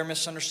nature of their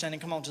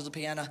misunderstanding. Come on to the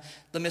piano.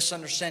 The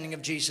misunderstanding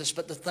of Jesus.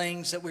 But the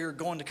things that we are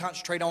going to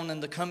concentrate on in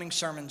the coming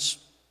sermons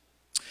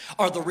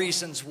are the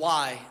reasons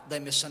why they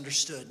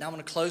misunderstood. Now I'm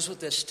going to close with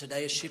this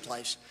today as she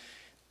plays.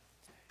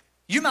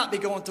 You might be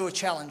going through a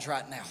challenge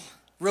right now.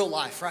 Real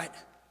life, right?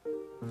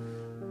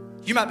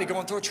 You might be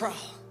going through a trial,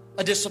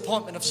 a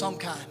disappointment of some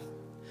kind.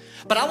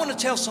 But I want to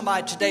tell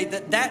somebody today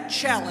that that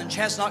challenge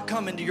has not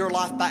come into your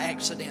life by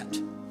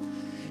accident.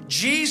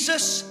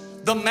 Jesus,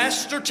 the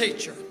master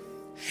teacher,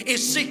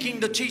 is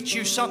seeking to teach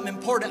you something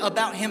important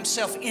about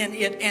himself in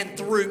it and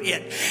through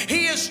it.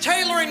 He is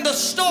tailoring the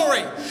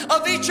story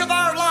of each of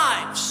our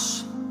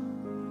lives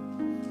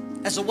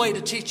as a way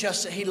to teach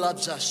us that he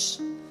loves us,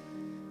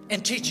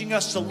 and teaching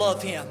us to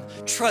love him,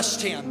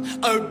 trust him,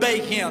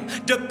 obey him,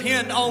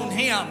 depend on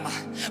him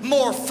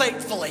more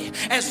faithfully.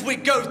 As we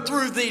go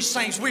through these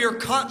things, we are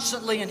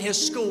constantly in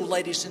his school,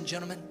 ladies and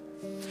gentlemen.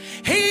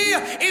 He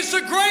is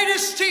the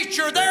greatest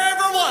teacher there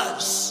ever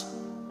was.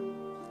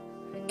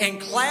 And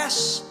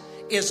class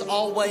is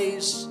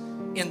always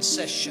in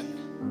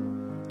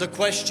session. The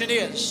question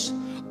is,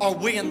 are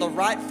we in the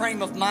right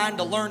frame of mind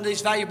to learn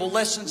these valuable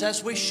lessons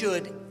as we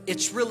should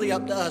it's really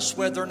up to us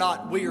whether or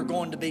not we are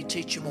going to be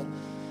teachable.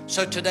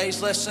 So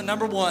today's lesson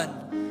number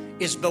 1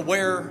 is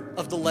beware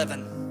of the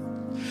leaven.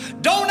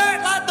 Don't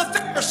act like the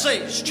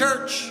Pharisees,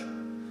 church,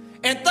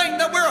 and think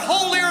that we're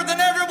holier than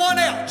everyone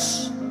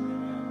else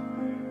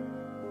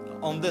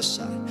on this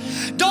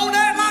side. Don't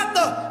act like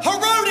the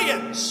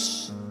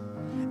Herodians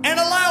and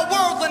allow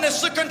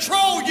worldliness to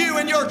control you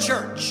and your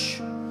church.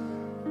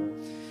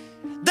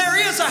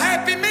 There is a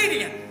happy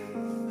median.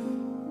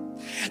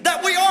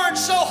 That we aren't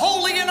so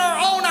holy in our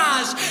own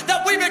eyes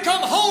that we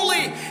become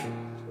holy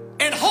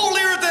and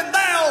holier than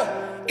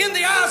thou in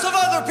the eyes of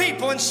other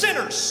people and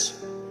sinners.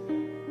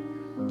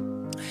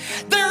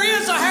 There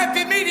is a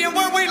happy medium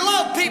where we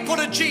love people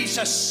to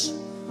Jesus,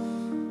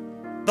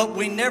 but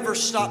we never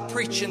stop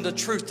preaching the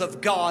truth of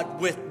God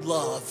with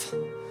love.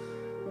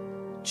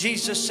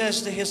 Jesus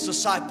says to his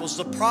disciples,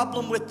 the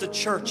problem with the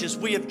church is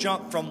we have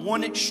jumped from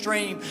one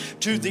extreme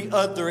to the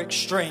other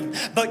extreme.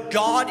 But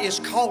God is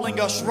calling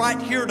us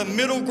right here to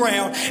middle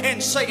ground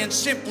and saying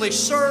simply,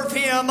 serve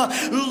Him,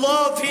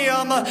 love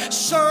Him,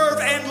 serve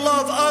and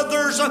love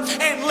others,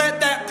 and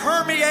let that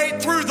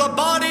permeate through the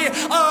body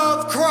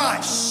of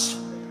Christ.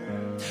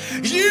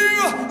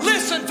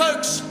 Listen,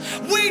 folks,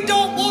 we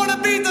don't want to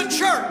be the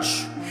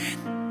church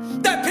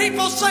that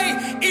people say,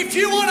 if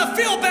you want to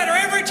feel better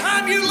every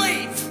time you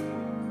leave,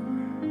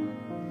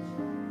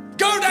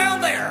 go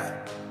down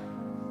there.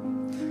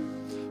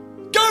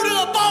 Go to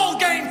the ball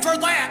game for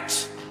that.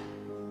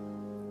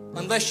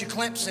 Unless you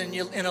Clemson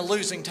in a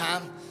losing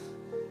time.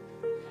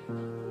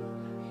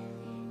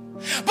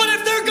 But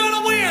if they're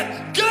going to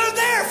win, go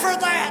there for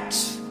that.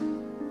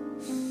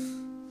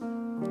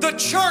 The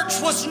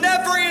church was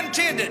never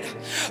intended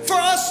for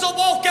us to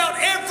walk out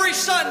every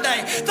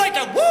Sunday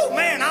thinking, whoa,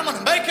 man, I'm going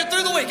to make it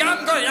through the week.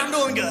 I'm great. I'm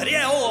doing good.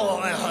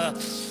 Yeah.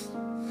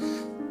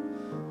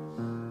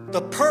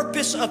 The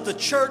purpose of the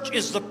church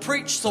is to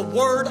preach the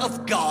Word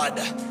of God.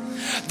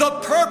 The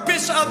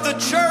purpose of the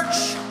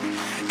church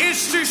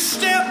is to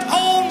step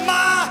on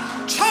my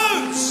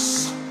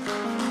toes.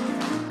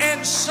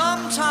 And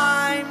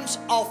sometimes,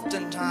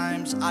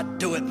 oftentimes, I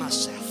do it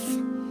myself.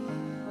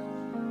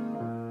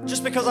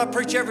 Just because I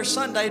preach every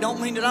Sunday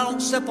don't mean that I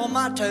don't step on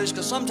my toes,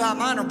 because sometimes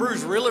mine are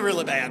bruised really,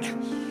 really bad.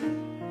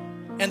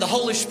 And the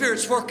Holy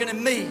Spirit's working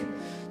in me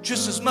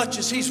just as much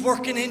as He's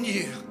working in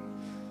you.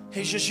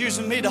 He's just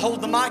using me to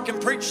hold the mic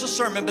and preach the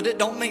sermon, but it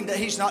don't mean that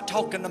He's not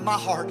talking to my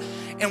heart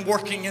and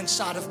working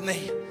inside of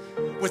me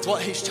with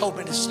what He's told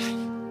me to say.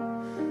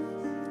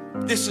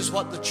 This is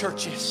what the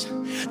church is.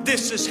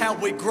 This is how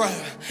we grow.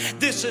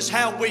 This is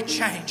how we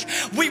change.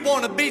 We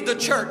want to be the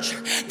church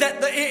that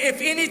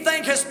if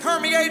anything has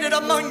permeated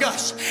among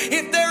us,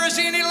 if there is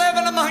any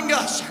leaven among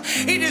us,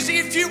 it is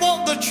if you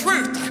want the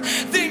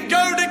truth, then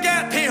go to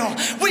Gap Hill.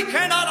 We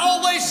cannot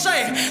always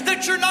say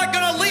that you're not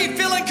going to leave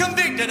feeling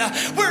convicted.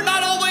 We're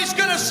not always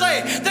going to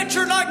say that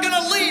you're not going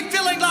to leave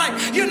feeling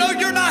like, you're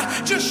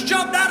not just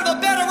jumped out of a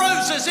bed of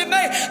roses. It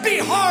may be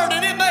hard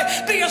and it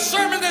may be a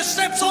sermon that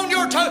steps on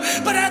your toe,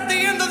 but at the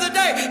end of the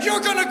day,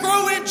 you're going to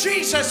grow in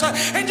Jesus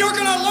and you're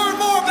going to learn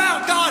more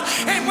about God.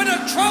 And when the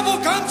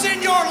trouble comes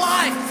in your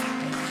life,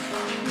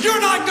 you're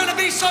not going to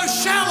be so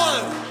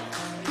shallow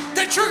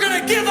that you're going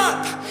to give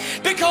up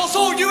because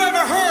all you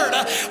ever heard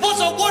was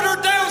a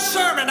watered down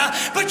sermon.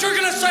 But you're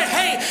going to say,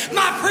 hey,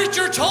 my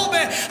preacher told me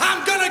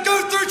I'm going to go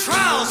through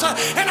trials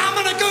and I'm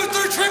going to go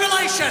through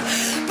tribulation.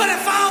 But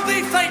if I'll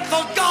be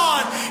faithful,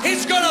 God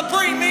is going to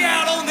bring me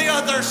out on the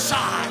other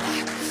side.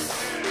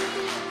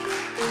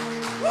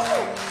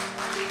 Woo!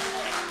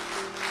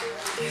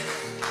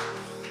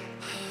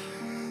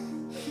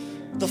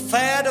 The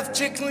fad of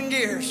tickling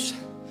ears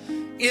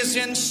is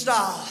in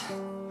style.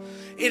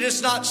 It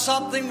is not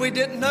something we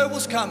didn't know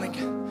was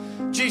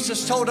coming.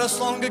 Jesus told us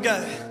long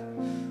ago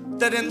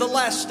that in the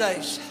last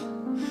days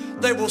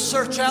they will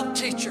search out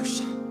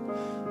teachers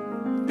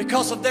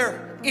because of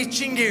their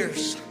itching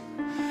ears.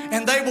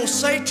 And they will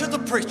say to the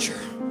preacher,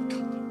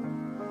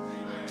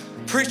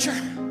 preacher,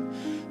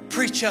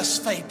 preach us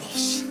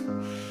fables.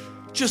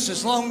 Just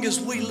as long as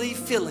we leave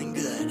feeling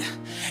good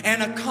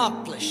and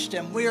accomplished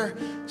and we're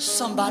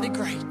somebody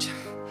great.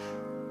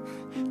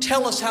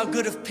 Tell us how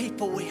good of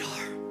people we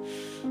are.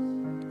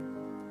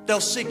 They'll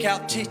seek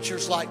out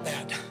teachers like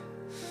that.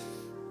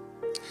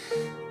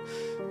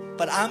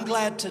 But I'm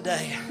glad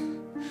today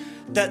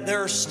that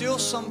there are still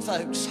some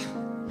folks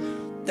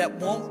that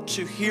want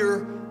to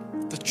hear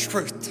the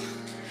truth.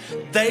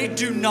 They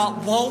do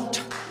not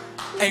want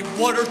a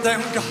watered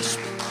down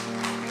gospel.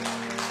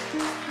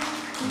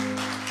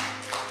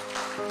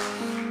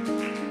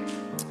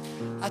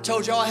 I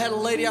told y'all I had a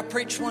lady I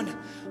preached one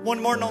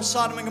morning on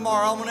Sodom and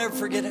Gomorrah. I won't ever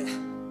forget it.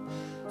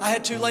 I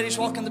had two ladies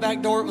walk in the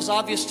back door. It was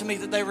obvious to me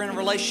that they were in a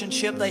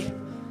relationship. They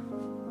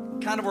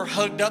kind of were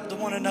hugged up to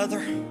one another.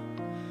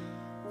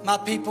 My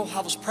people,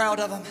 I was proud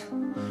of them.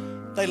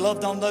 They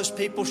loved on those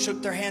people,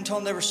 shook their hand, told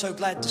them they were so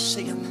glad to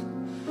see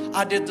them.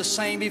 I did the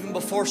same even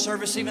before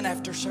service, even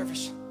after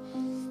service.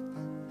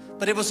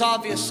 But it was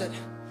obvious that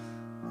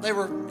they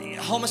were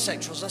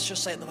homosexuals. Let's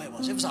just say it the way it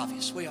was. It was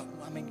obvious.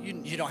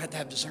 You don't have to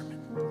have discernment.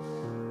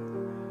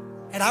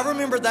 And I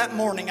remember that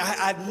morning,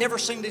 I've never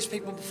seen these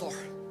people before.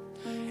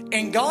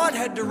 And God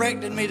had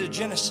directed me to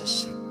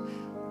Genesis,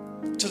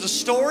 to the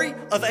story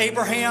of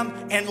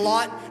Abraham and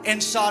Lot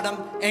and Sodom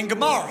and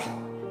Gomorrah.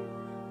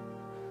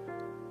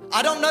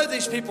 I don't know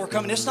these people are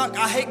coming. It's not,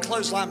 I hate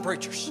clothesline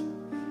preachers.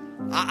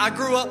 I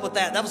grew up with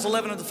that. That was the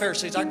leaven of the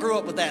Pharisees. I grew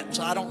up with that,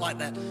 so I don't like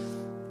that.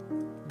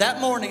 That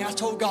morning, I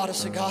told God, I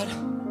said, God,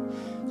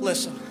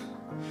 listen,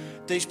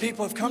 these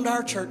people have come to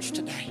our church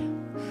today.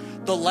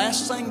 The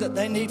last thing that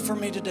they need for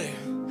me to do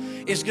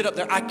is get up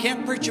there. I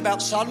can't preach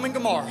about Sodom and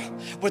Gomorrah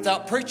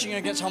without preaching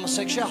against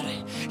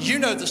homosexuality. You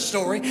know the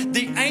story.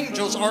 The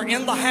angels are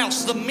in the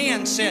house. The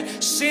men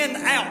said, send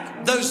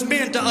out those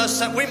men to us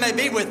that we may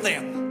be with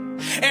them.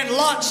 And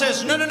Lot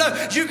says, no,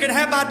 you can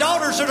have my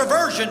daughters that are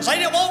virgins. They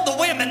didn't want the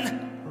women.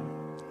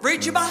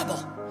 Read your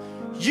Bible.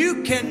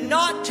 You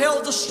cannot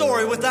tell the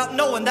story without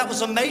knowing that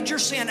was a major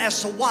sin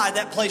as to why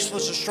that place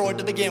was destroyed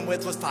to begin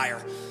with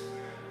fire.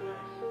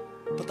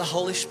 But the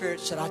Holy Spirit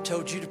said, I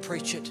told you to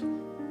preach it.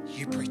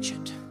 You preach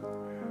it.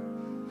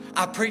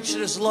 I preached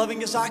it as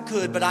loving as I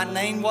could, but I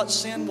named what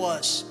sin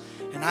was.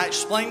 And I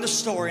explained the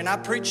story, and I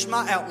preached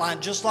my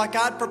outline just like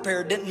I'd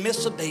prepared, didn't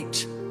miss a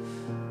beat.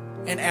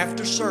 And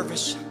after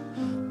service,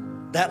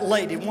 that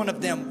lady, one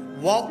of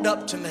them, walked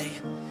up to me,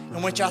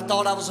 in which I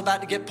thought I was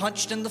about to get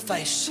punched in the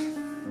face.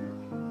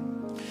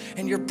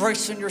 And you're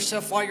bracing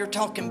yourself while you're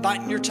talking,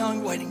 biting your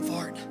tongue, waiting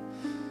for it.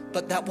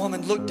 But that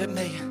woman looked at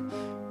me,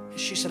 and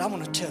she said, I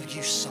want to tell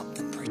you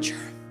something, preacher.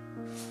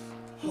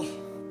 Oh.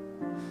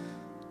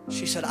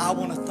 She said, I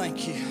want to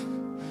thank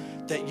you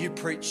that you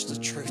preached the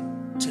truth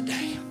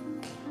today.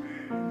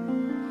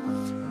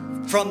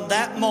 From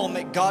that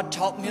moment, God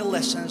taught me a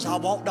lesson as I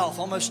walked off,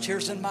 almost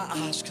tears in my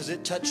eyes, because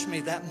it touched me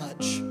that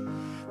much,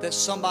 that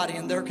somebody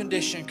in their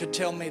condition could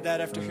tell me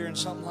that after hearing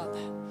something like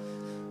that.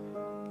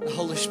 The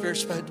Holy Spirit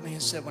spoke to me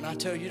and said, when I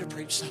tell you to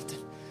preach something,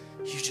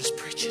 you just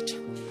preach it.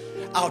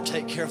 I'll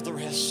take care of the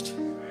rest.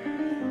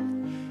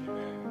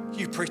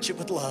 You preach it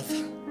with love,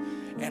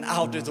 and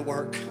I'll do the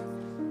work.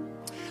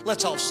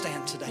 Let's all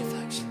stand today,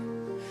 folks.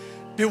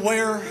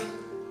 Beware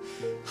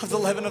of the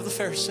leaven of the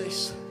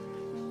Pharisees.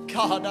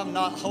 God, I'm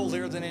not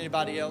holier than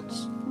anybody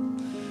else.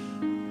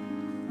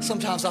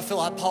 Sometimes I feel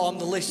like Paul, I'm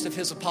the least of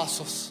his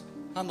apostles.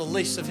 I'm the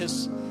least of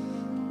his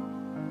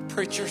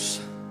preachers.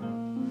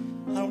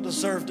 I don't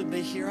deserve to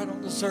be here. I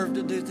don't deserve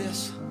to do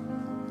this.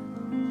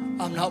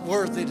 I'm not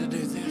worthy to do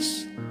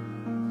this.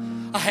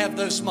 I have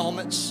those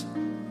moments.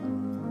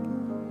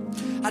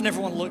 I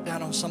never want to look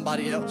down on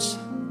somebody else.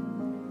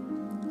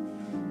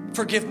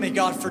 Forgive me,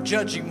 God, for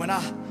judging when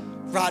I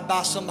ride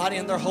by somebody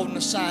and they're holding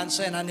a sign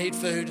saying I need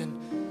food,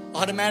 and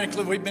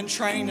automatically we've been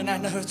trained, and I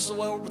know it's the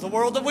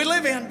world that we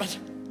live in, but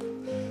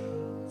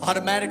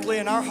automatically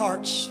in our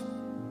hearts,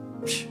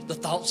 the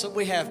thoughts that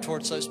we have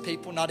towards those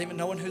people, not even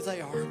knowing who they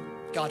are.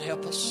 God,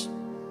 help us.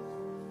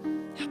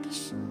 Help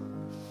us.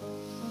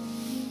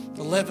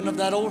 The leaven of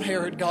that old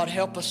Herod, God,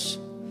 help us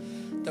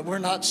that we're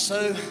not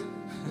so,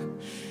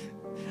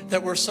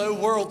 that we're so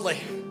worldly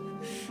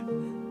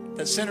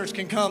that sinners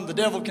can come, the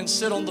devil can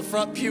sit on the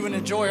front pew and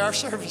enjoy our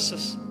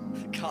services.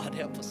 God,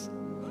 help us.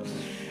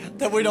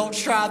 That we don't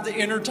strive to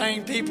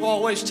entertain people,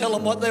 always tell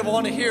them what they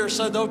want to hear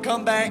so they'll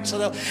come back, so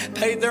they'll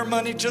pay their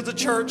money to the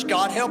church.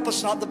 God, help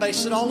us not to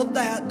base it all of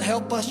that.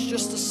 Help us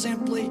just to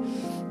simply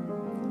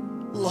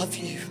love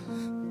you.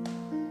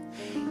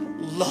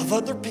 Love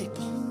other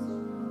people.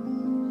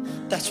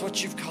 That's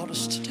what you've called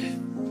us to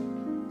do.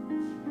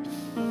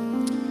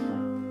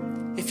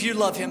 If you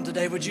love him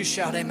today, would you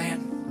shout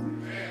amen?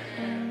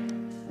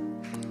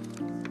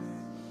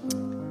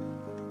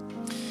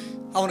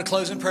 I want to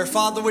close in prayer.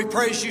 Father, we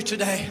praise you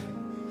today.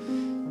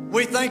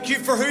 We thank you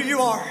for who you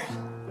are.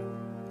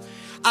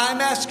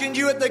 I'm asking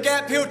you at the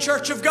Gap Hill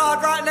Church of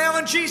God right now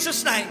in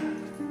Jesus' name.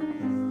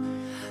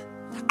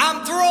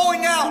 I'm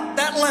throwing out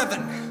that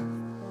leaven.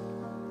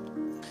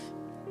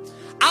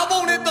 I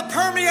want it to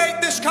permeate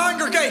this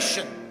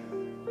congregation.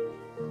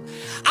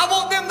 I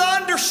want them to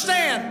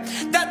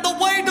understand that the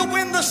way to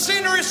win the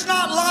sinner is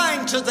not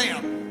lying to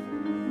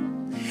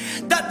them.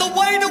 That the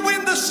way to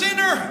win the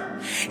sinner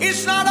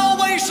is not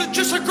always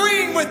just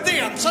agreeing with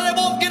them so they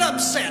won't get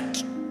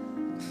upset.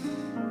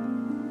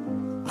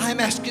 I'm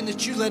asking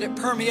that you let it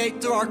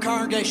permeate through our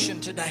congregation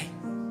today.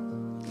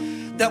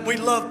 That we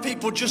love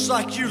people just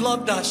like you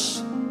loved us.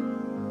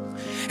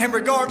 And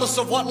regardless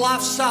of what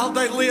lifestyle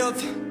they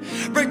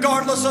live,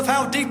 regardless of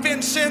how deep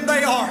in sin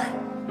they are,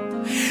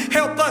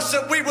 help us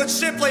that we would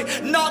simply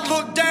not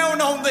look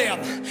down on them,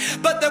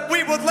 but that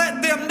we would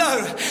let them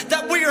know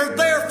that we are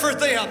there for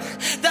them,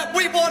 that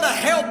we want to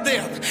help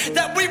them,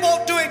 that we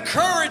want to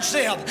encourage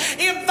them,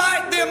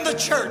 invite them to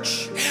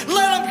church.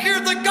 Let them hear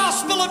the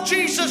gospel of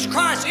Jesus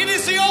Christ. It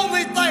is the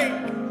only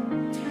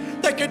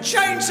thing that can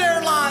change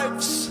their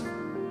lives.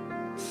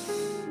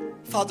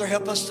 Father,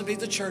 help us to be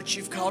the church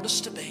you've called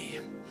us to be.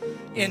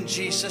 In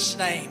Jesus'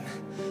 name.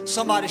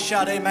 Somebody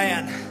shout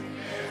amen.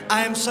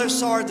 I am so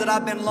sorry that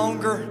I've been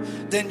longer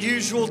than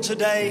usual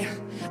today.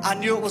 I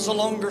knew it was a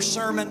longer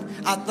sermon.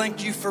 I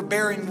thank you for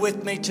bearing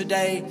with me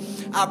today.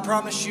 I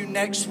promise you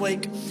next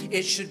week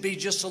it should be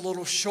just a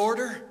little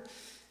shorter.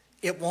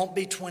 It won't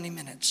be 20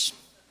 minutes.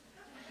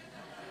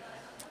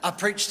 I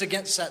preached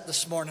against that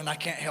this morning. I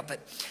can't help it.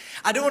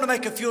 I do want to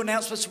make a few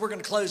announcements. We're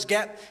going to close.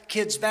 Gap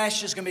Kids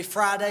Bash is going to be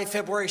Friday,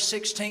 February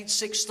 16th,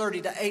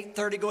 6:30 to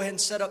 8:30. Go ahead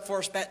and set up for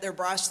us back there,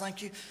 Bryce.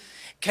 Thank you.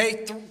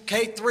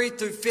 K3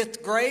 through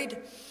 5th grade.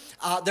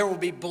 There will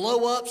be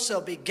blow-ups.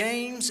 There'll be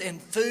games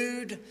and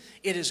food.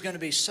 It is going to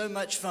be so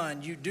much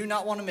fun. You do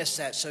not want to miss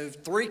that. So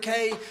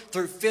 3K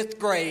through 5th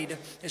grade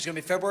is going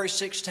to be February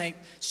 16th,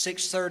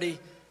 6:30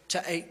 to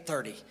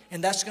 8:30.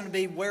 And that's going to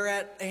be where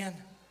at, Ann?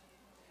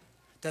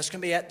 That's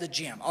going to be at the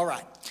gym. All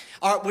right.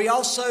 We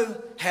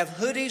also have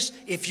hoodies.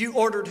 If you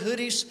ordered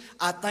hoodies,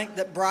 I think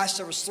that Bryce,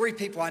 there was 3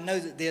 people I know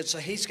that did, so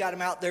he's got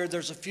them out there.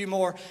 There's a few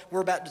more.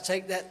 We're about to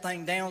take that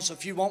thing down, so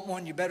if you want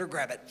one, you better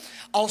grab it.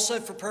 Also,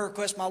 for prayer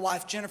requests, my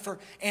wife Jennifer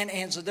and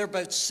Anza, they're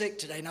both sick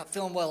today, not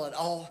feeling well at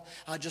all.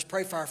 Just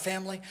pray for our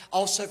family.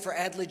 Also for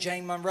Adley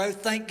Jane Monroe,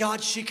 thank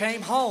God she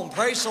came home.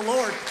 Praise the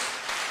Lord.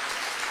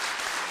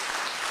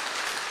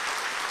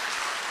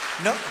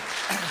 No.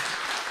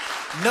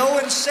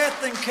 Knowing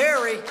Seth and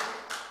Carrie,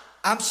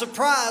 I'm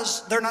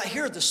surprised they're not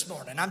here this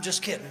morning. I'm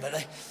just kidding,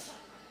 but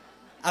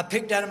I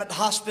picked at them at the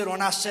hospital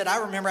and I said, I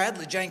remember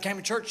Adley Jane came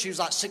to church. She was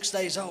like 6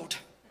 days old.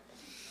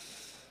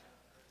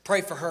 Pray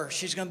for her.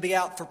 She's going to be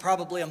out for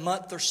probably a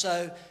month or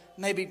so,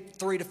 maybe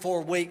 3 to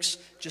 4 weeks,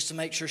 just to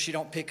make sure she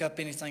don't pick up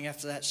anything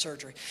after that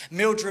surgery.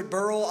 Mildred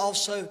Burrell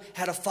also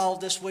had a fall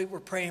this week. We're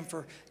praying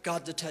for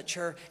God to touch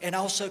her. And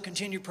also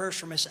continue prayers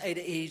for Miss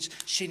Ada Eads.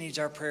 She needs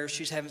our prayers.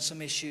 She's having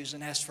some issues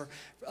and asked for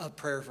a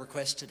prayer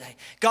request today.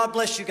 God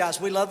bless you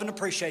guys. We love and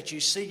appreciate you.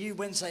 See you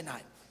Wednesday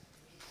night.